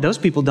like, oh, but those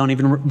people don't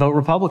even vote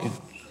Republican.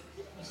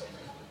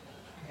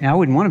 I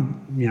wouldn't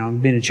want to,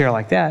 be in a chair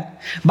like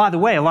that. By the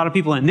way, a lot of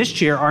people in this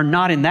chair are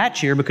not in that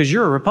chair because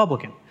you're a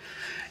Republican.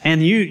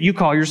 And you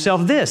call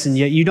yourself this, and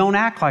yet you don't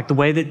act like the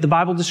way that the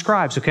Bible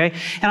describes, okay?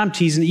 And I'm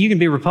teasing that you can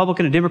be a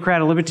Republican, a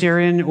Democrat, a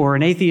Libertarian, or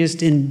an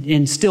atheist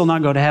and still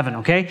not go to heaven,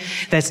 okay?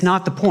 That's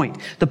not the point.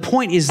 The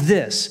point is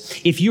this.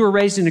 If you were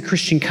raised in a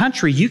Christian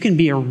country, you can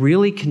be a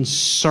really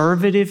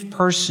conservative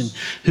person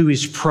who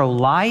is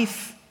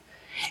pro-life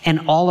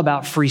and all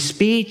about free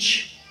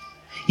speech.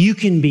 You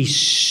can be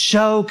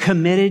so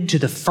committed to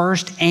the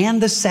First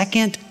and the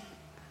Second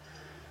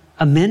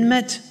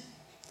Amendment.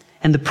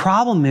 And the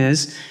problem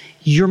is,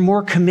 you're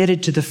more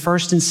committed to the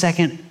First and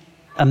Second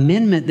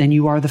Amendment than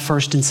you are the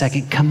First and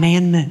Second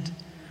Commandment,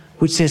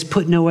 which says,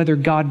 put no other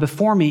God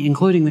before me,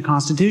 including the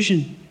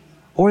Constitution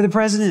or the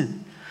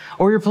president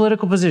or your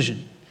political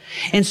position.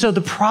 And so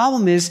the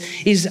problem is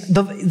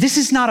this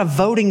is not a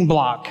voting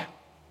block,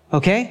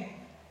 okay?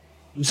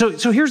 So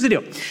here's the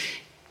deal.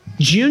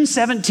 June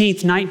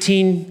 17th,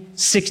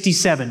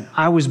 1967,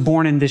 I was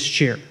born in this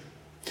chair.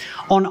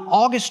 On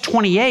August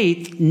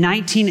 28th,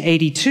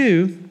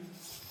 1982,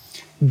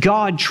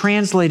 God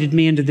translated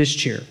me into this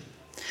chair.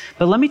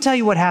 But let me tell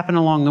you what happened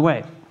along the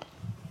way.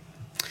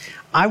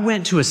 I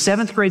went to a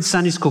 7th grade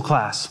Sunday school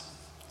class.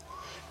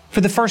 For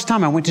the first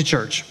time, I went to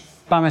church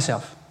by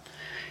myself.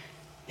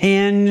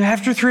 And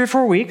after 3 or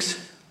 4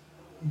 weeks,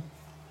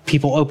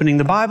 people opening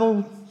the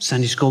Bible,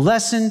 Sunday school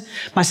lesson.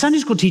 My Sunday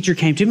school teacher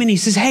came to me and he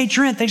says, hey,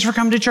 Trent, thanks for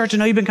coming to church. I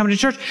know you've been coming to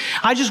church.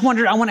 I just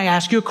wondered, I want to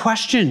ask you a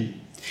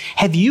question.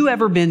 Have you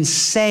ever been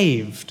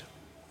saved?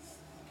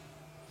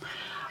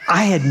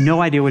 I had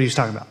no idea what he was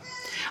talking about.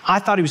 I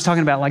thought he was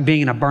talking about like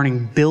being in a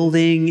burning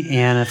building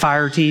and a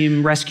fire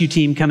team, rescue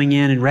team coming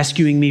in and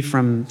saving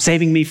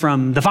me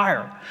from the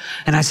fire.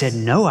 And I said,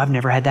 no, I've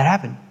never had that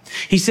happen.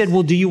 He said,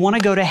 well, do you want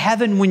to go to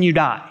heaven when you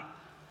die?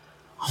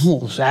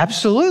 Oh,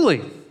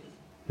 absolutely.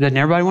 Doesn't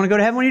everybody want to go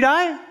to heaven when you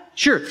die?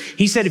 Sure.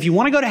 He said, if you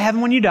want to go to heaven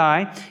when you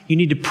die, you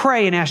need to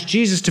pray and ask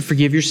Jesus to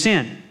forgive your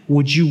sin.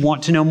 Would you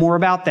want to know more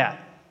about that?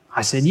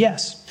 I said,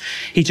 yes.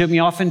 He took me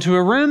off into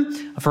a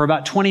room for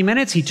about 20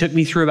 minutes. He took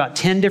me through about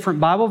 10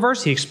 different Bible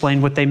verses. He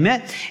explained what they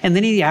meant. And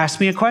then he asked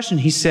me a question.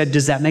 He said,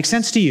 does that make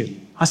sense to you?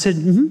 I said,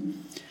 mm-hmm.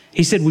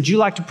 He said, would you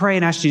like to pray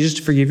and ask Jesus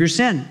to forgive your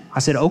sin? I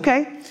said,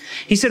 okay.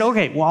 He said,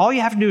 okay, well, all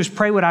you have to do is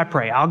pray what I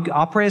pray.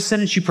 I'll pray a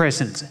sentence, you pray a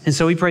sentence. And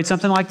so he prayed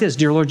something like this.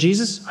 Dear Lord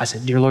Jesus. I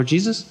said, dear Lord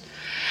Jesus,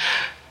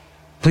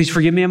 please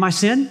forgive me of my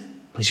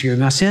sin. Please forgive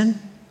me of my sin.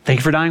 Thank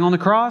you for dying on the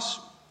cross.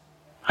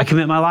 I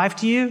commit my life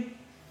to you.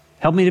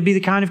 Help me to be the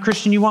kind of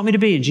Christian you want me to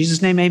be. In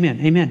Jesus' name, amen.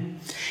 Amen.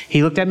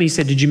 He looked at me, he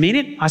said, did you mean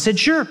it? I said,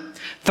 sure.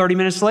 30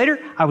 minutes later,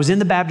 I was in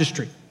the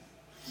baptistry.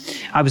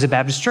 I was at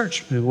Baptist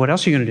church. What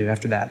else are you going to do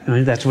after that? I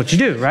mean, that's what you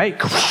do, right?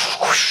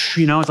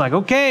 It's like,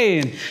 okay,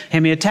 and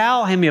hand me a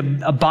towel, hand me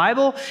a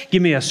Bible,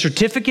 give me a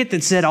certificate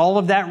that said all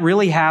of that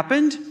really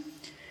happened.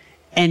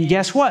 And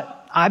guess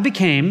what? I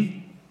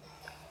became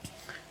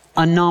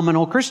a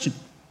nominal Christian.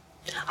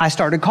 I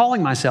started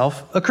calling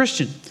myself a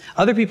Christian.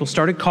 Other people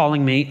started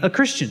calling me a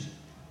Christian.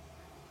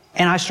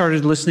 And I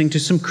started listening to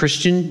some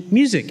Christian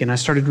music, and I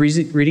started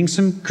reading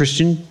some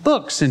Christian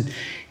books and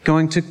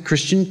going to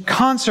Christian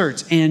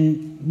concerts,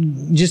 and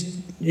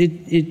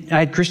I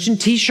had Christian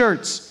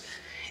t-shirts,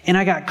 and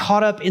I got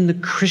caught up in the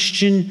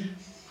Christian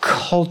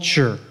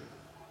culture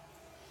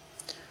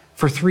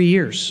for 3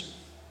 years,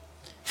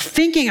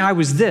 thinking I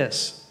was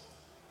this.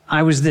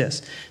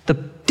 The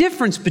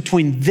difference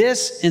between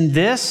this and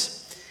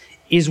this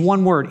is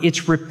one word.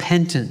 It's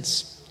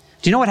repentance.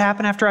 Do you know what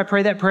happened after I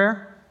prayed that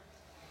prayer?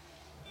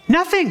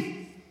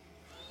 Nothing.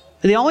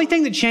 The only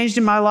thing that changed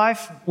in my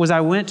life was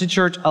I went to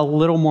church a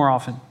little more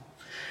often.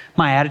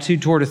 My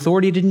attitude toward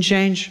authority didn't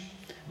change.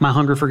 My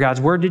hunger for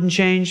God's word didn't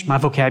change. My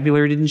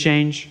vocabulary didn't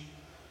change.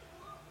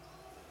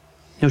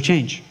 No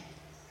change.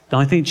 The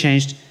only thing that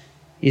changed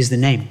is the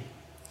name.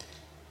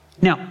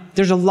 Now,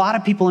 there's a lot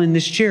of people in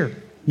this chair.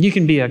 You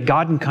can be a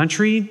God and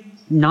country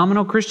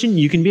nominal Christian.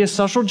 You can be a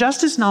social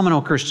justice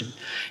nominal Christian.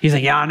 You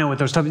think, yeah, I know what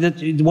those stuff.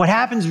 What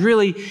happens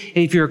really,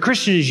 if you're a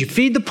Christian, is you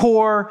feed the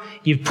poor,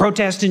 you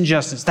protest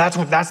injustice.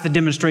 That's the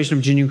demonstration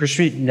of genuine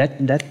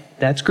Christianity.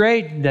 That's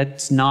great.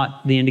 That's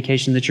not the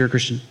indication that you're a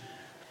Christian.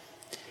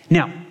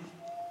 Now,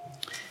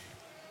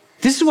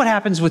 this is what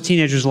happens with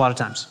teenagers a lot of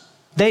times.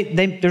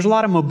 There's a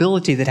lot of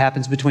mobility that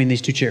happens between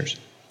these two chairs.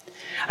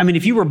 I mean,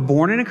 if you were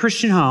born in a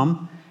Christian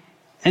home,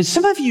 and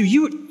some of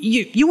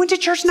you went to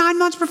church 9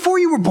 months before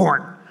you were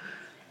born.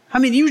 I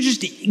mean,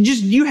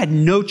 you had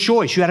no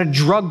choice. You had a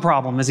drug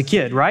problem as a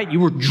kid, right? You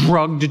were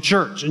drugged to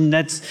church, and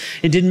it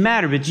didn't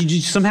matter. But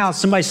somehow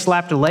somebody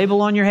slapped a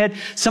label on your head.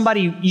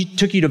 Somebody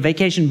took you to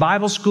vacation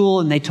Bible school,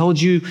 and they told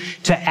you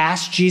to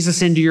ask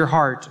Jesus into your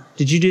heart.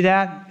 Did you do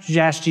that? Did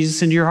you ask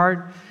Jesus into your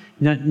heart?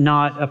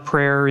 Not a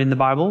prayer in the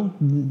Bible,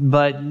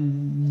 but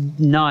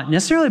not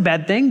necessarily a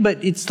bad thing, but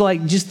it's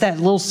like just that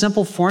little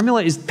simple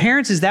formula.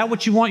 Parents, is that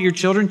what you want your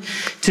children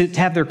to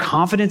have their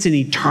confidence in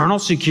eternal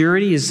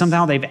security? Is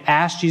somehow they've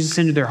asked Jesus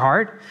into their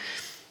heart?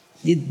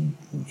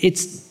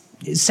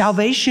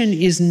 Salvation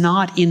is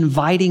not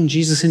inviting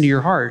Jesus into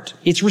your heart.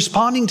 It's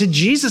responding to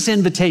Jesus'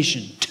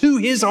 invitation to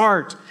his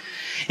heart.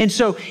 And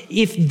so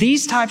if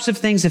these types of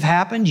things have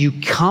happened, you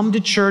come to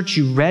church,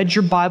 you read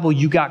your Bible,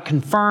 you got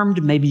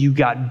confirmed, maybe you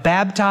got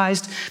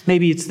baptized,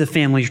 maybe it's the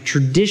family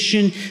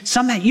tradition.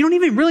 Somehow you don't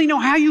even really know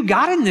how you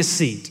got in this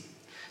seat.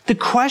 The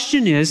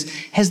question is,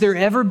 has there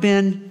ever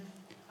been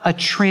a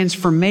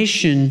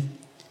transformation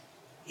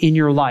in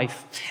your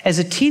life? As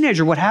a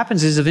teenager, what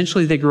happens is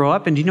eventually they grow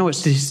up, and do you know what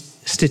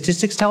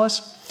statistics tell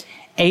us?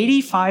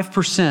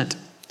 85%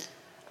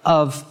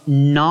 of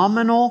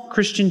nominal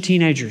Christian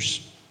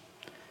teenagers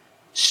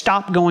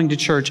stop going to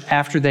church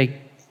after they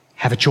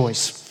have a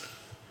choice.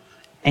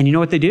 And you know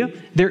what they do?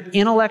 They're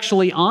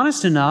intellectually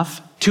honest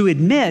enough to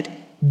admit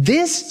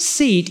this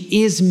seat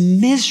is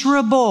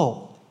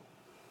miserable.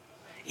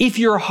 If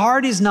your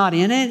heart is not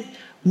in it,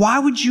 why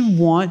would you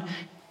want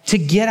to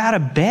get out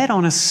of bed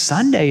on a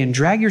Sunday and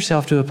drag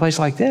yourself to a place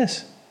like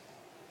this?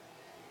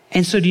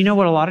 And so do you know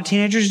what a lot of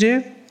teenagers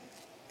do?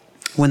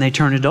 When they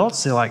turn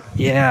adults, they're like,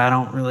 yeah, I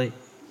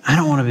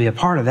don't want to be a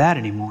part of that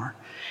anymore.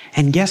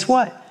 And guess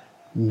what?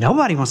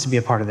 Nobody wants to be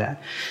a part of that.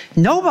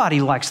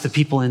 Nobody likes the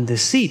people in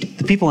this seat.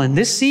 The people in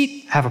this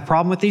seat have a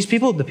problem with these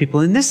people. The people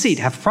in this seat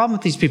have a problem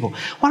with these people.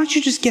 Why don't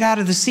you just get out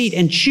of the seat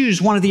and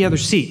choose one of the other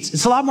seats?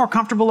 It's a lot more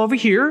comfortable over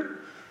here.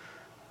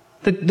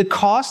 The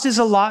cost is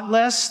a lot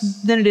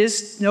less than it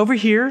is over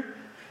here.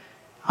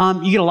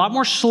 You get a lot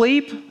more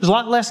sleep. There's a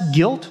lot less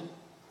guilt.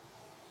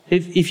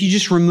 If you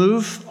just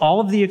remove all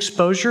of the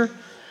exposure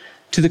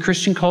to the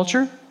Christian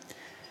culture.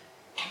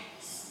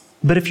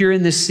 But if you're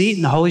in this seat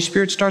and the Holy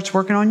Spirit starts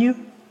working on you,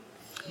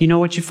 you know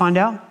what you find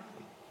out?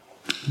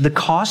 The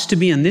cost to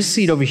be in this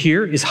seat over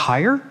here is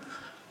higher,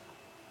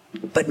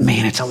 but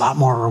man, it's a lot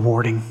more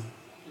rewarding.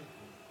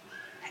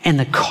 And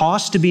the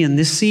cost to be in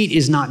this seat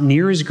is not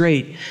near as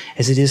great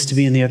as it is to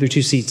be in the other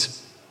two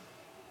seats.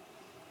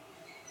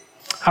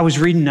 I was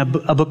reading a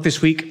book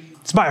this week.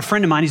 It's by a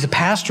friend of mine. He's a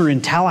pastor in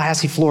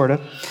Tallahassee,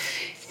 Florida.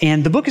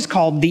 And the book is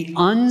called The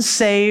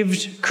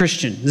Unsaved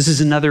Christian. This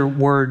is another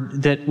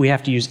word that we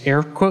have to use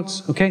air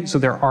quotes, okay? So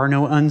there are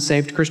no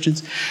unsaved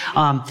Christians.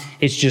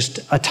 It's just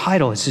a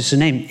title. It's just a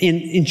name.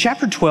 In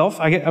chapter 12,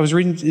 I was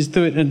reading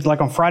through it,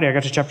 like on Friday, I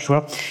got to chapter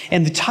 12.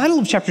 And the title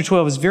of chapter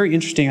 12 is very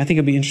interesting. I think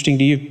it'll be interesting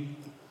to you.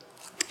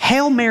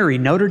 Hail Mary,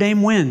 Notre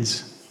Dame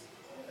wins.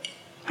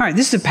 All right,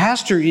 this is a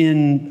pastor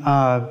in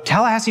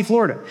Tallahassee,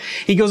 Florida.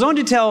 He goes on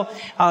to tell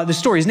the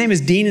story. His name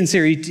is Dean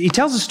Ansari. He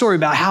tells a story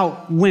about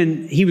how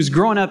when he was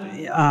growing up,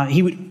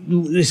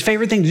 his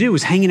favorite thing to do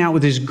was hanging out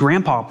with his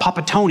grandpa,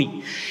 Papa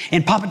Tony.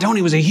 And Papa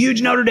Tony was a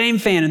huge Notre Dame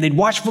fan, and they'd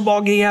watch football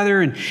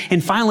together.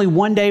 And finally,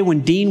 one day when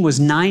Dean was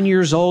 9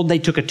 years old, they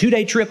took a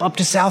 2-day trip up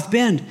to South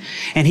Bend.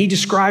 And he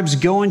describes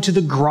going to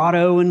the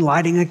grotto and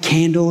lighting a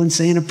candle and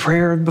saying a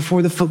prayer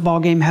before the football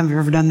game. Have you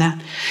ever done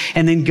that?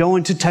 And then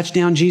going to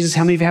Touchdown Jesus.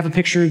 How many of you have a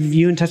picture of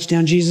you and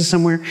Touchdown Jesus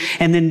somewhere?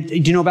 And then, do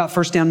you know about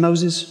First Down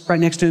Moses right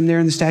next to him there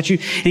in the statue?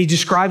 And he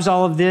describes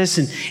all of this.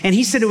 And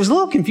he said it was a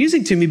little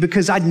confusing to me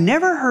because I'd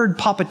never heard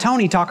Papa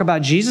Tony talk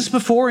about Jesus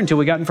before until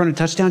we got in front of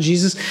Touchdown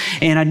Jesus.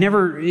 And I'd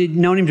never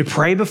known him to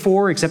pray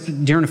before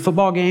except during a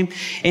football game.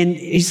 And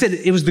he said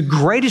it was the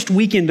greatest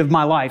weekend of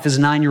my life as a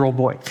 9-year-old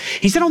boy.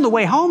 He said on the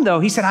way home, though,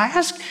 he said, I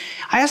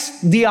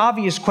asked the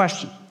obvious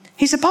question.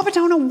 He said, Papa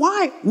Tony,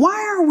 why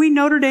are we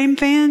Notre Dame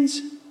fans?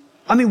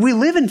 I mean, we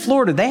live in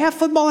Florida. They have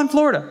football in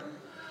Florida.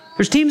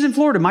 There's teams in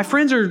Florida. My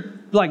friends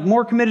are like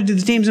more committed to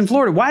the teams in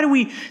Florida.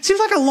 Seems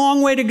like a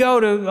long way to go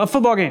to a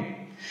football game.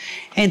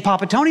 And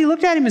Papa Tony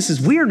looked at him and says,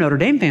 we are Notre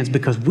Dame fans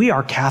because we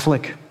are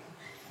Catholic.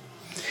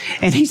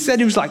 And he said,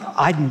 he was like,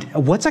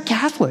 what's a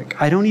Catholic?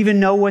 I don't even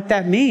know what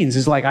that means.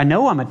 It's like, I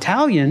know I'm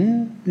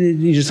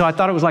Italian. So I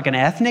thought it was like an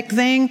ethnic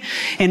thing.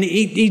 And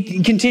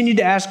he continued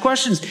to ask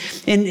questions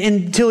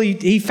until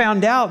he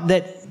found out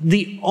that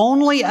the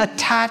only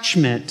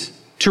attachment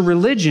to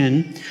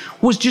religion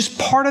was just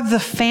part of the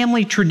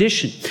family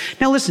tradition.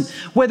 Now listen,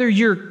 whether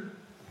you're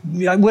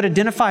would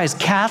identify as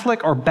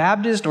Catholic or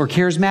Baptist or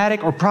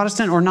Charismatic or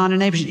Protestant or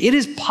non-denominational, it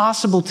is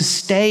possible to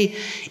stay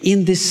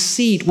in this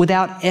seat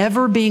without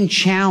ever being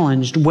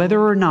challenged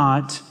whether or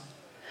not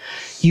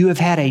you have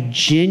had a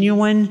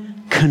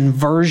genuine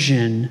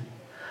conversion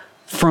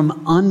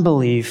from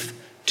unbelief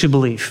to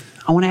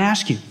belief. I want to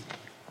ask you,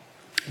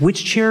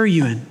 which chair are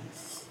you in?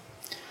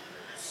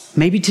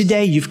 Maybe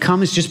today you've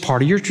come as just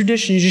part of your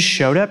tradition. You just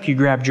showed up, you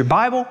grabbed your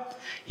Bible,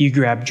 you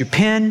grabbed your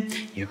pen,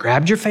 you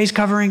grabbed your face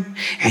covering,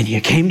 and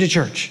you came to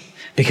church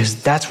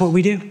because that's what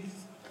we do.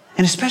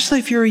 And especially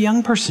if you're a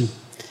young person,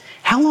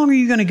 how long are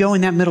you going to go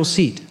in that middle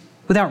seat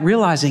without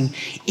realizing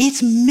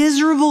it's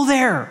miserable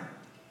there?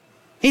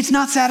 It's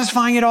not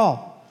satisfying at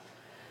all.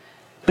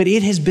 But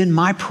it has been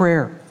my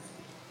prayer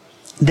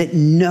that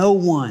no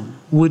one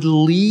would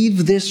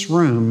leave this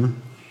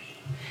room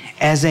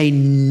as a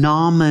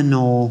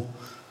nominal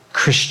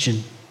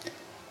Christian.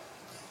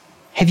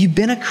 Have you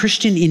been a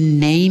Christian in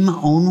name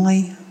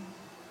only?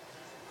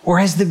 Or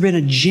has there been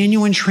a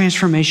genuine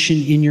transformation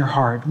in your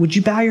heart? Would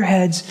you bow your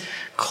heads,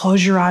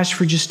 close your eyes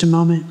for just a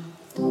moment?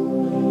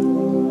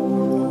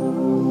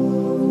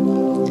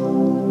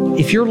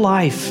 If your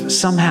life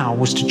somehow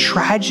was to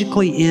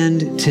tragically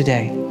end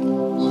today,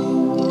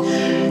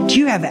 do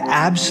you have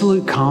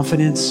absolute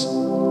confidence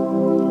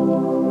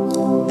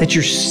that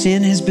your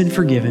sin has been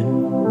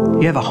forgiven?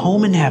 You have a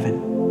home in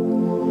heaven.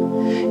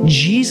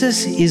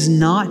 Jesus is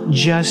not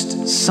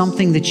just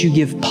something that you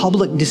give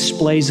public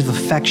displays of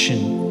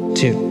affection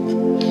to,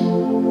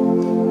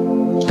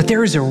 but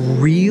there is a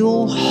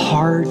real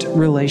heart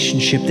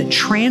relationship that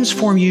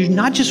transforms you,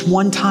 not just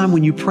one time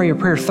when you pray a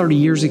prayer 30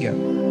 years ago,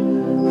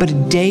 but a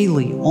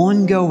daily,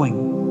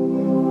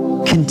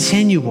 ongoing,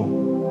 continual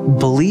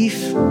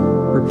belief,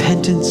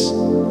 repentance,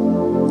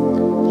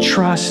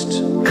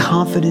 trust,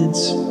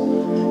 confidence.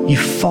 You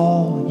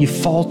fall, you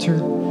falter,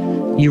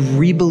 you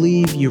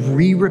re-believe, you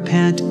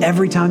re-repent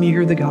every time you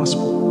hear the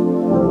gospel.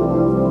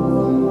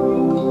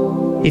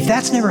 If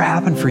that's never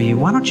happened for you,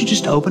 why don't you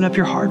just open up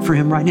your heart for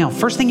Him right now?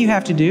 First thing you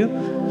have to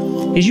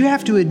do is you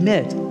have to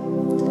admit,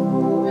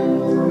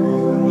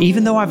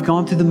 even though I've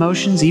gone through the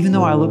motions, even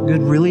though I look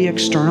good really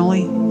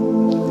externally,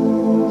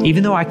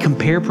 even though I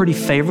compare pretty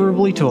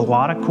favorably to a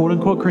lot of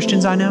quote-unquote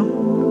Christians I know,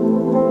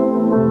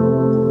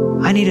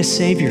 I need a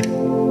Savior.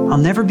 I'll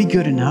never be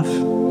good enough.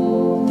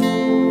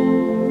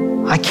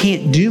 I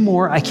can't do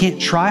more. I can't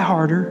try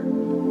harder.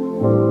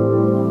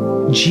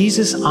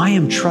 Jesus, I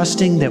am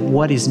trusting that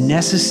what is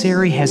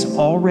necessary has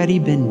already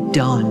been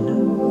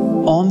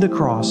done on the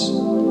cross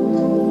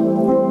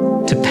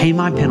to pay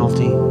my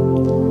penalty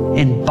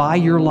and by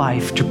your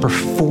life to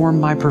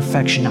perform my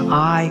perfection.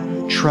 I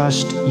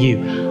trust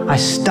you. I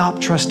stop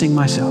trusting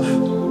myself.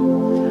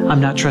 I'm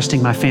not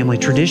trusting my family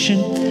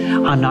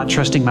tradition. I'm not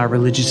trusting my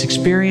religious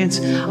experience.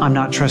 I'm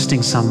not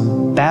trusting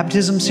some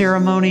baptism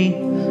ceremony.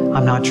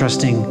 I'm not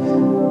trusting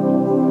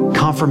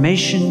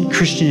confirmation,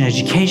 Christian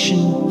education.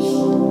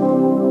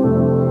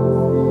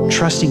 I'm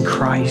trusting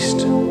Christ.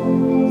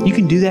 You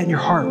can do that in your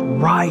heart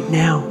right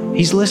now.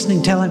 He's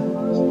listening. Tell Him.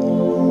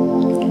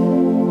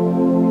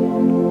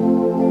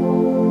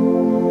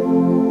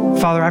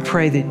 Father, I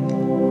pray that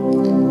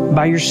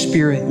by your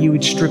Spirit, you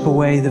would strip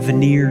away the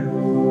veneer.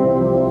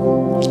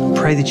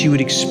 Pray that you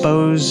would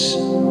expose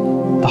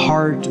the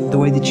heart the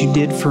way that you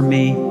did for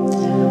me.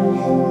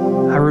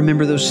 I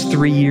remember those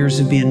 3 years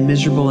of being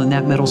miserable in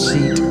that middle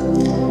seat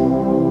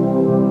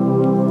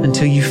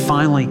until you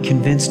finally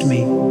convinced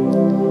me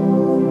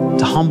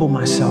to humble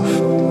myself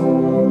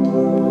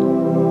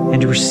and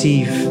to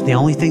receive the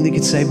only thing that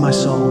could save my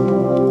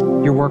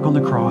soul, your work on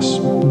the cross.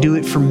 Do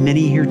it for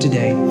many here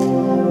today.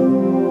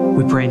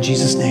 We pray in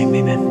Jesus' name,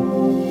 amen.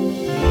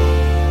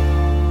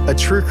 A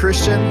true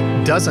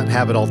Christian doesn't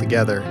have it all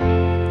together.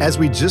 As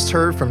we just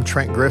heard from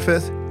Trent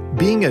Griffith,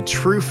 being a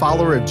true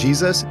follower of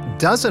Jesus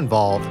does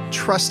involve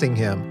trusting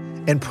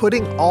Him and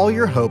putting all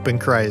your hope in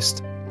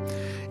Christ.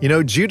 You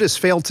know, Judas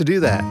failed to do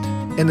that,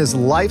 and his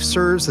life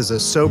serves as a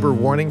sober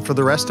warning for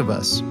the rest of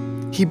us.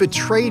 He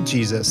betrayed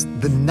Jesus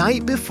the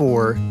night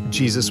before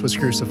Jesus was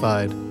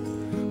crucified.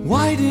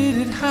 Why did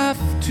it have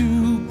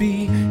to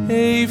be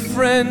a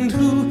friend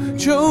who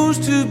chose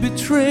to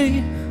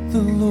betray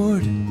the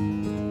Lord?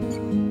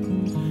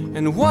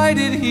 And why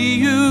did He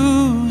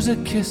use a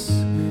kiss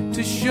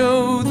to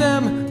show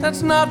them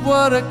that's not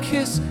what a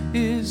kiss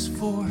is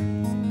for?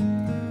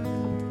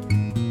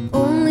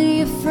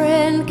 Only a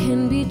friend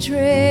can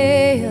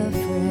betray a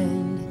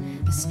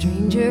friend. A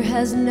stranger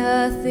has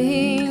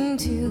nothing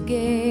to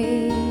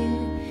gain.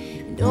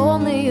 And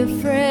only a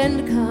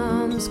friend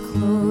comes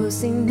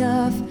close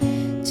enough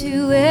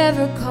to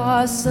ever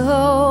cause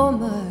so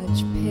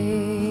much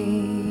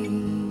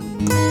pain.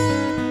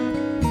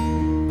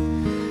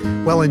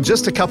 Well, in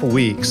just a couple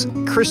weeks,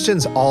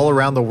 Christians all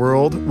around the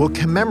world will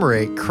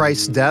commemorate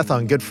Christ's death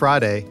on Good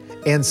Friday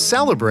and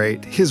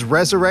celebrate His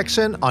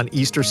resurrection on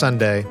Easter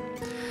Sunday.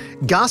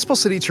 Gospel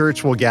City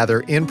Church will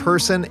gather in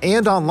person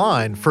and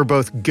online for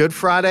both Good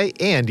Friday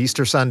and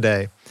Easter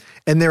Sunday.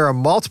 And there are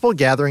multiple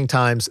gathering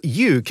times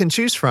you can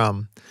choose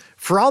from.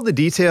 For all the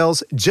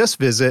details, just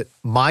visit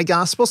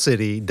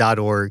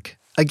mygospelcity.org.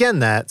 Again,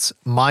 that's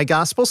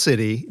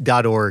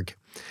mygospelcity.org.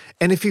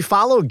 And if you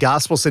follow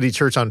Gospel City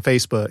Church on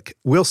Facebook,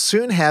 we'll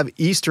soon have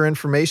Easter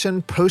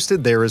information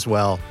posted there as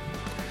well.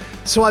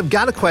 So I've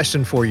got a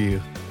question for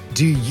you.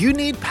 Do you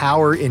need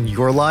power in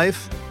your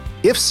life?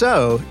 If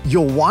so,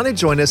 you'll want to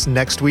join us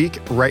next week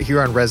right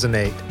here on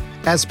Resonate,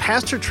 as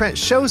Pastor Trent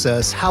shows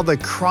us how the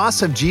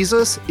cross of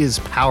Jesus is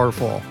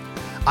powerful.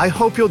 I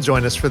hope you'll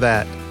join us for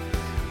that.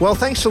 Well,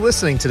 thanks for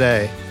listening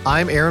today.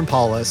 I'm Aaron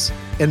Paulus,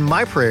 and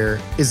my prayer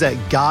is that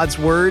God's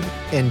Word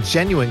and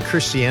genuine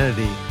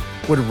Christianity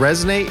would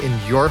resonate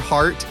in your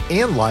heart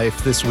and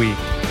life this week.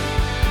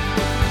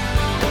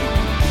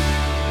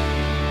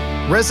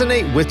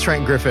 Resonate with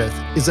Trent Griffith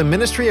is a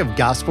ministry of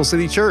Gospel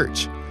City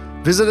Church.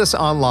 Visit us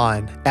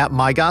online at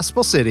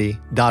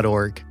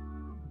mygospelcity.org.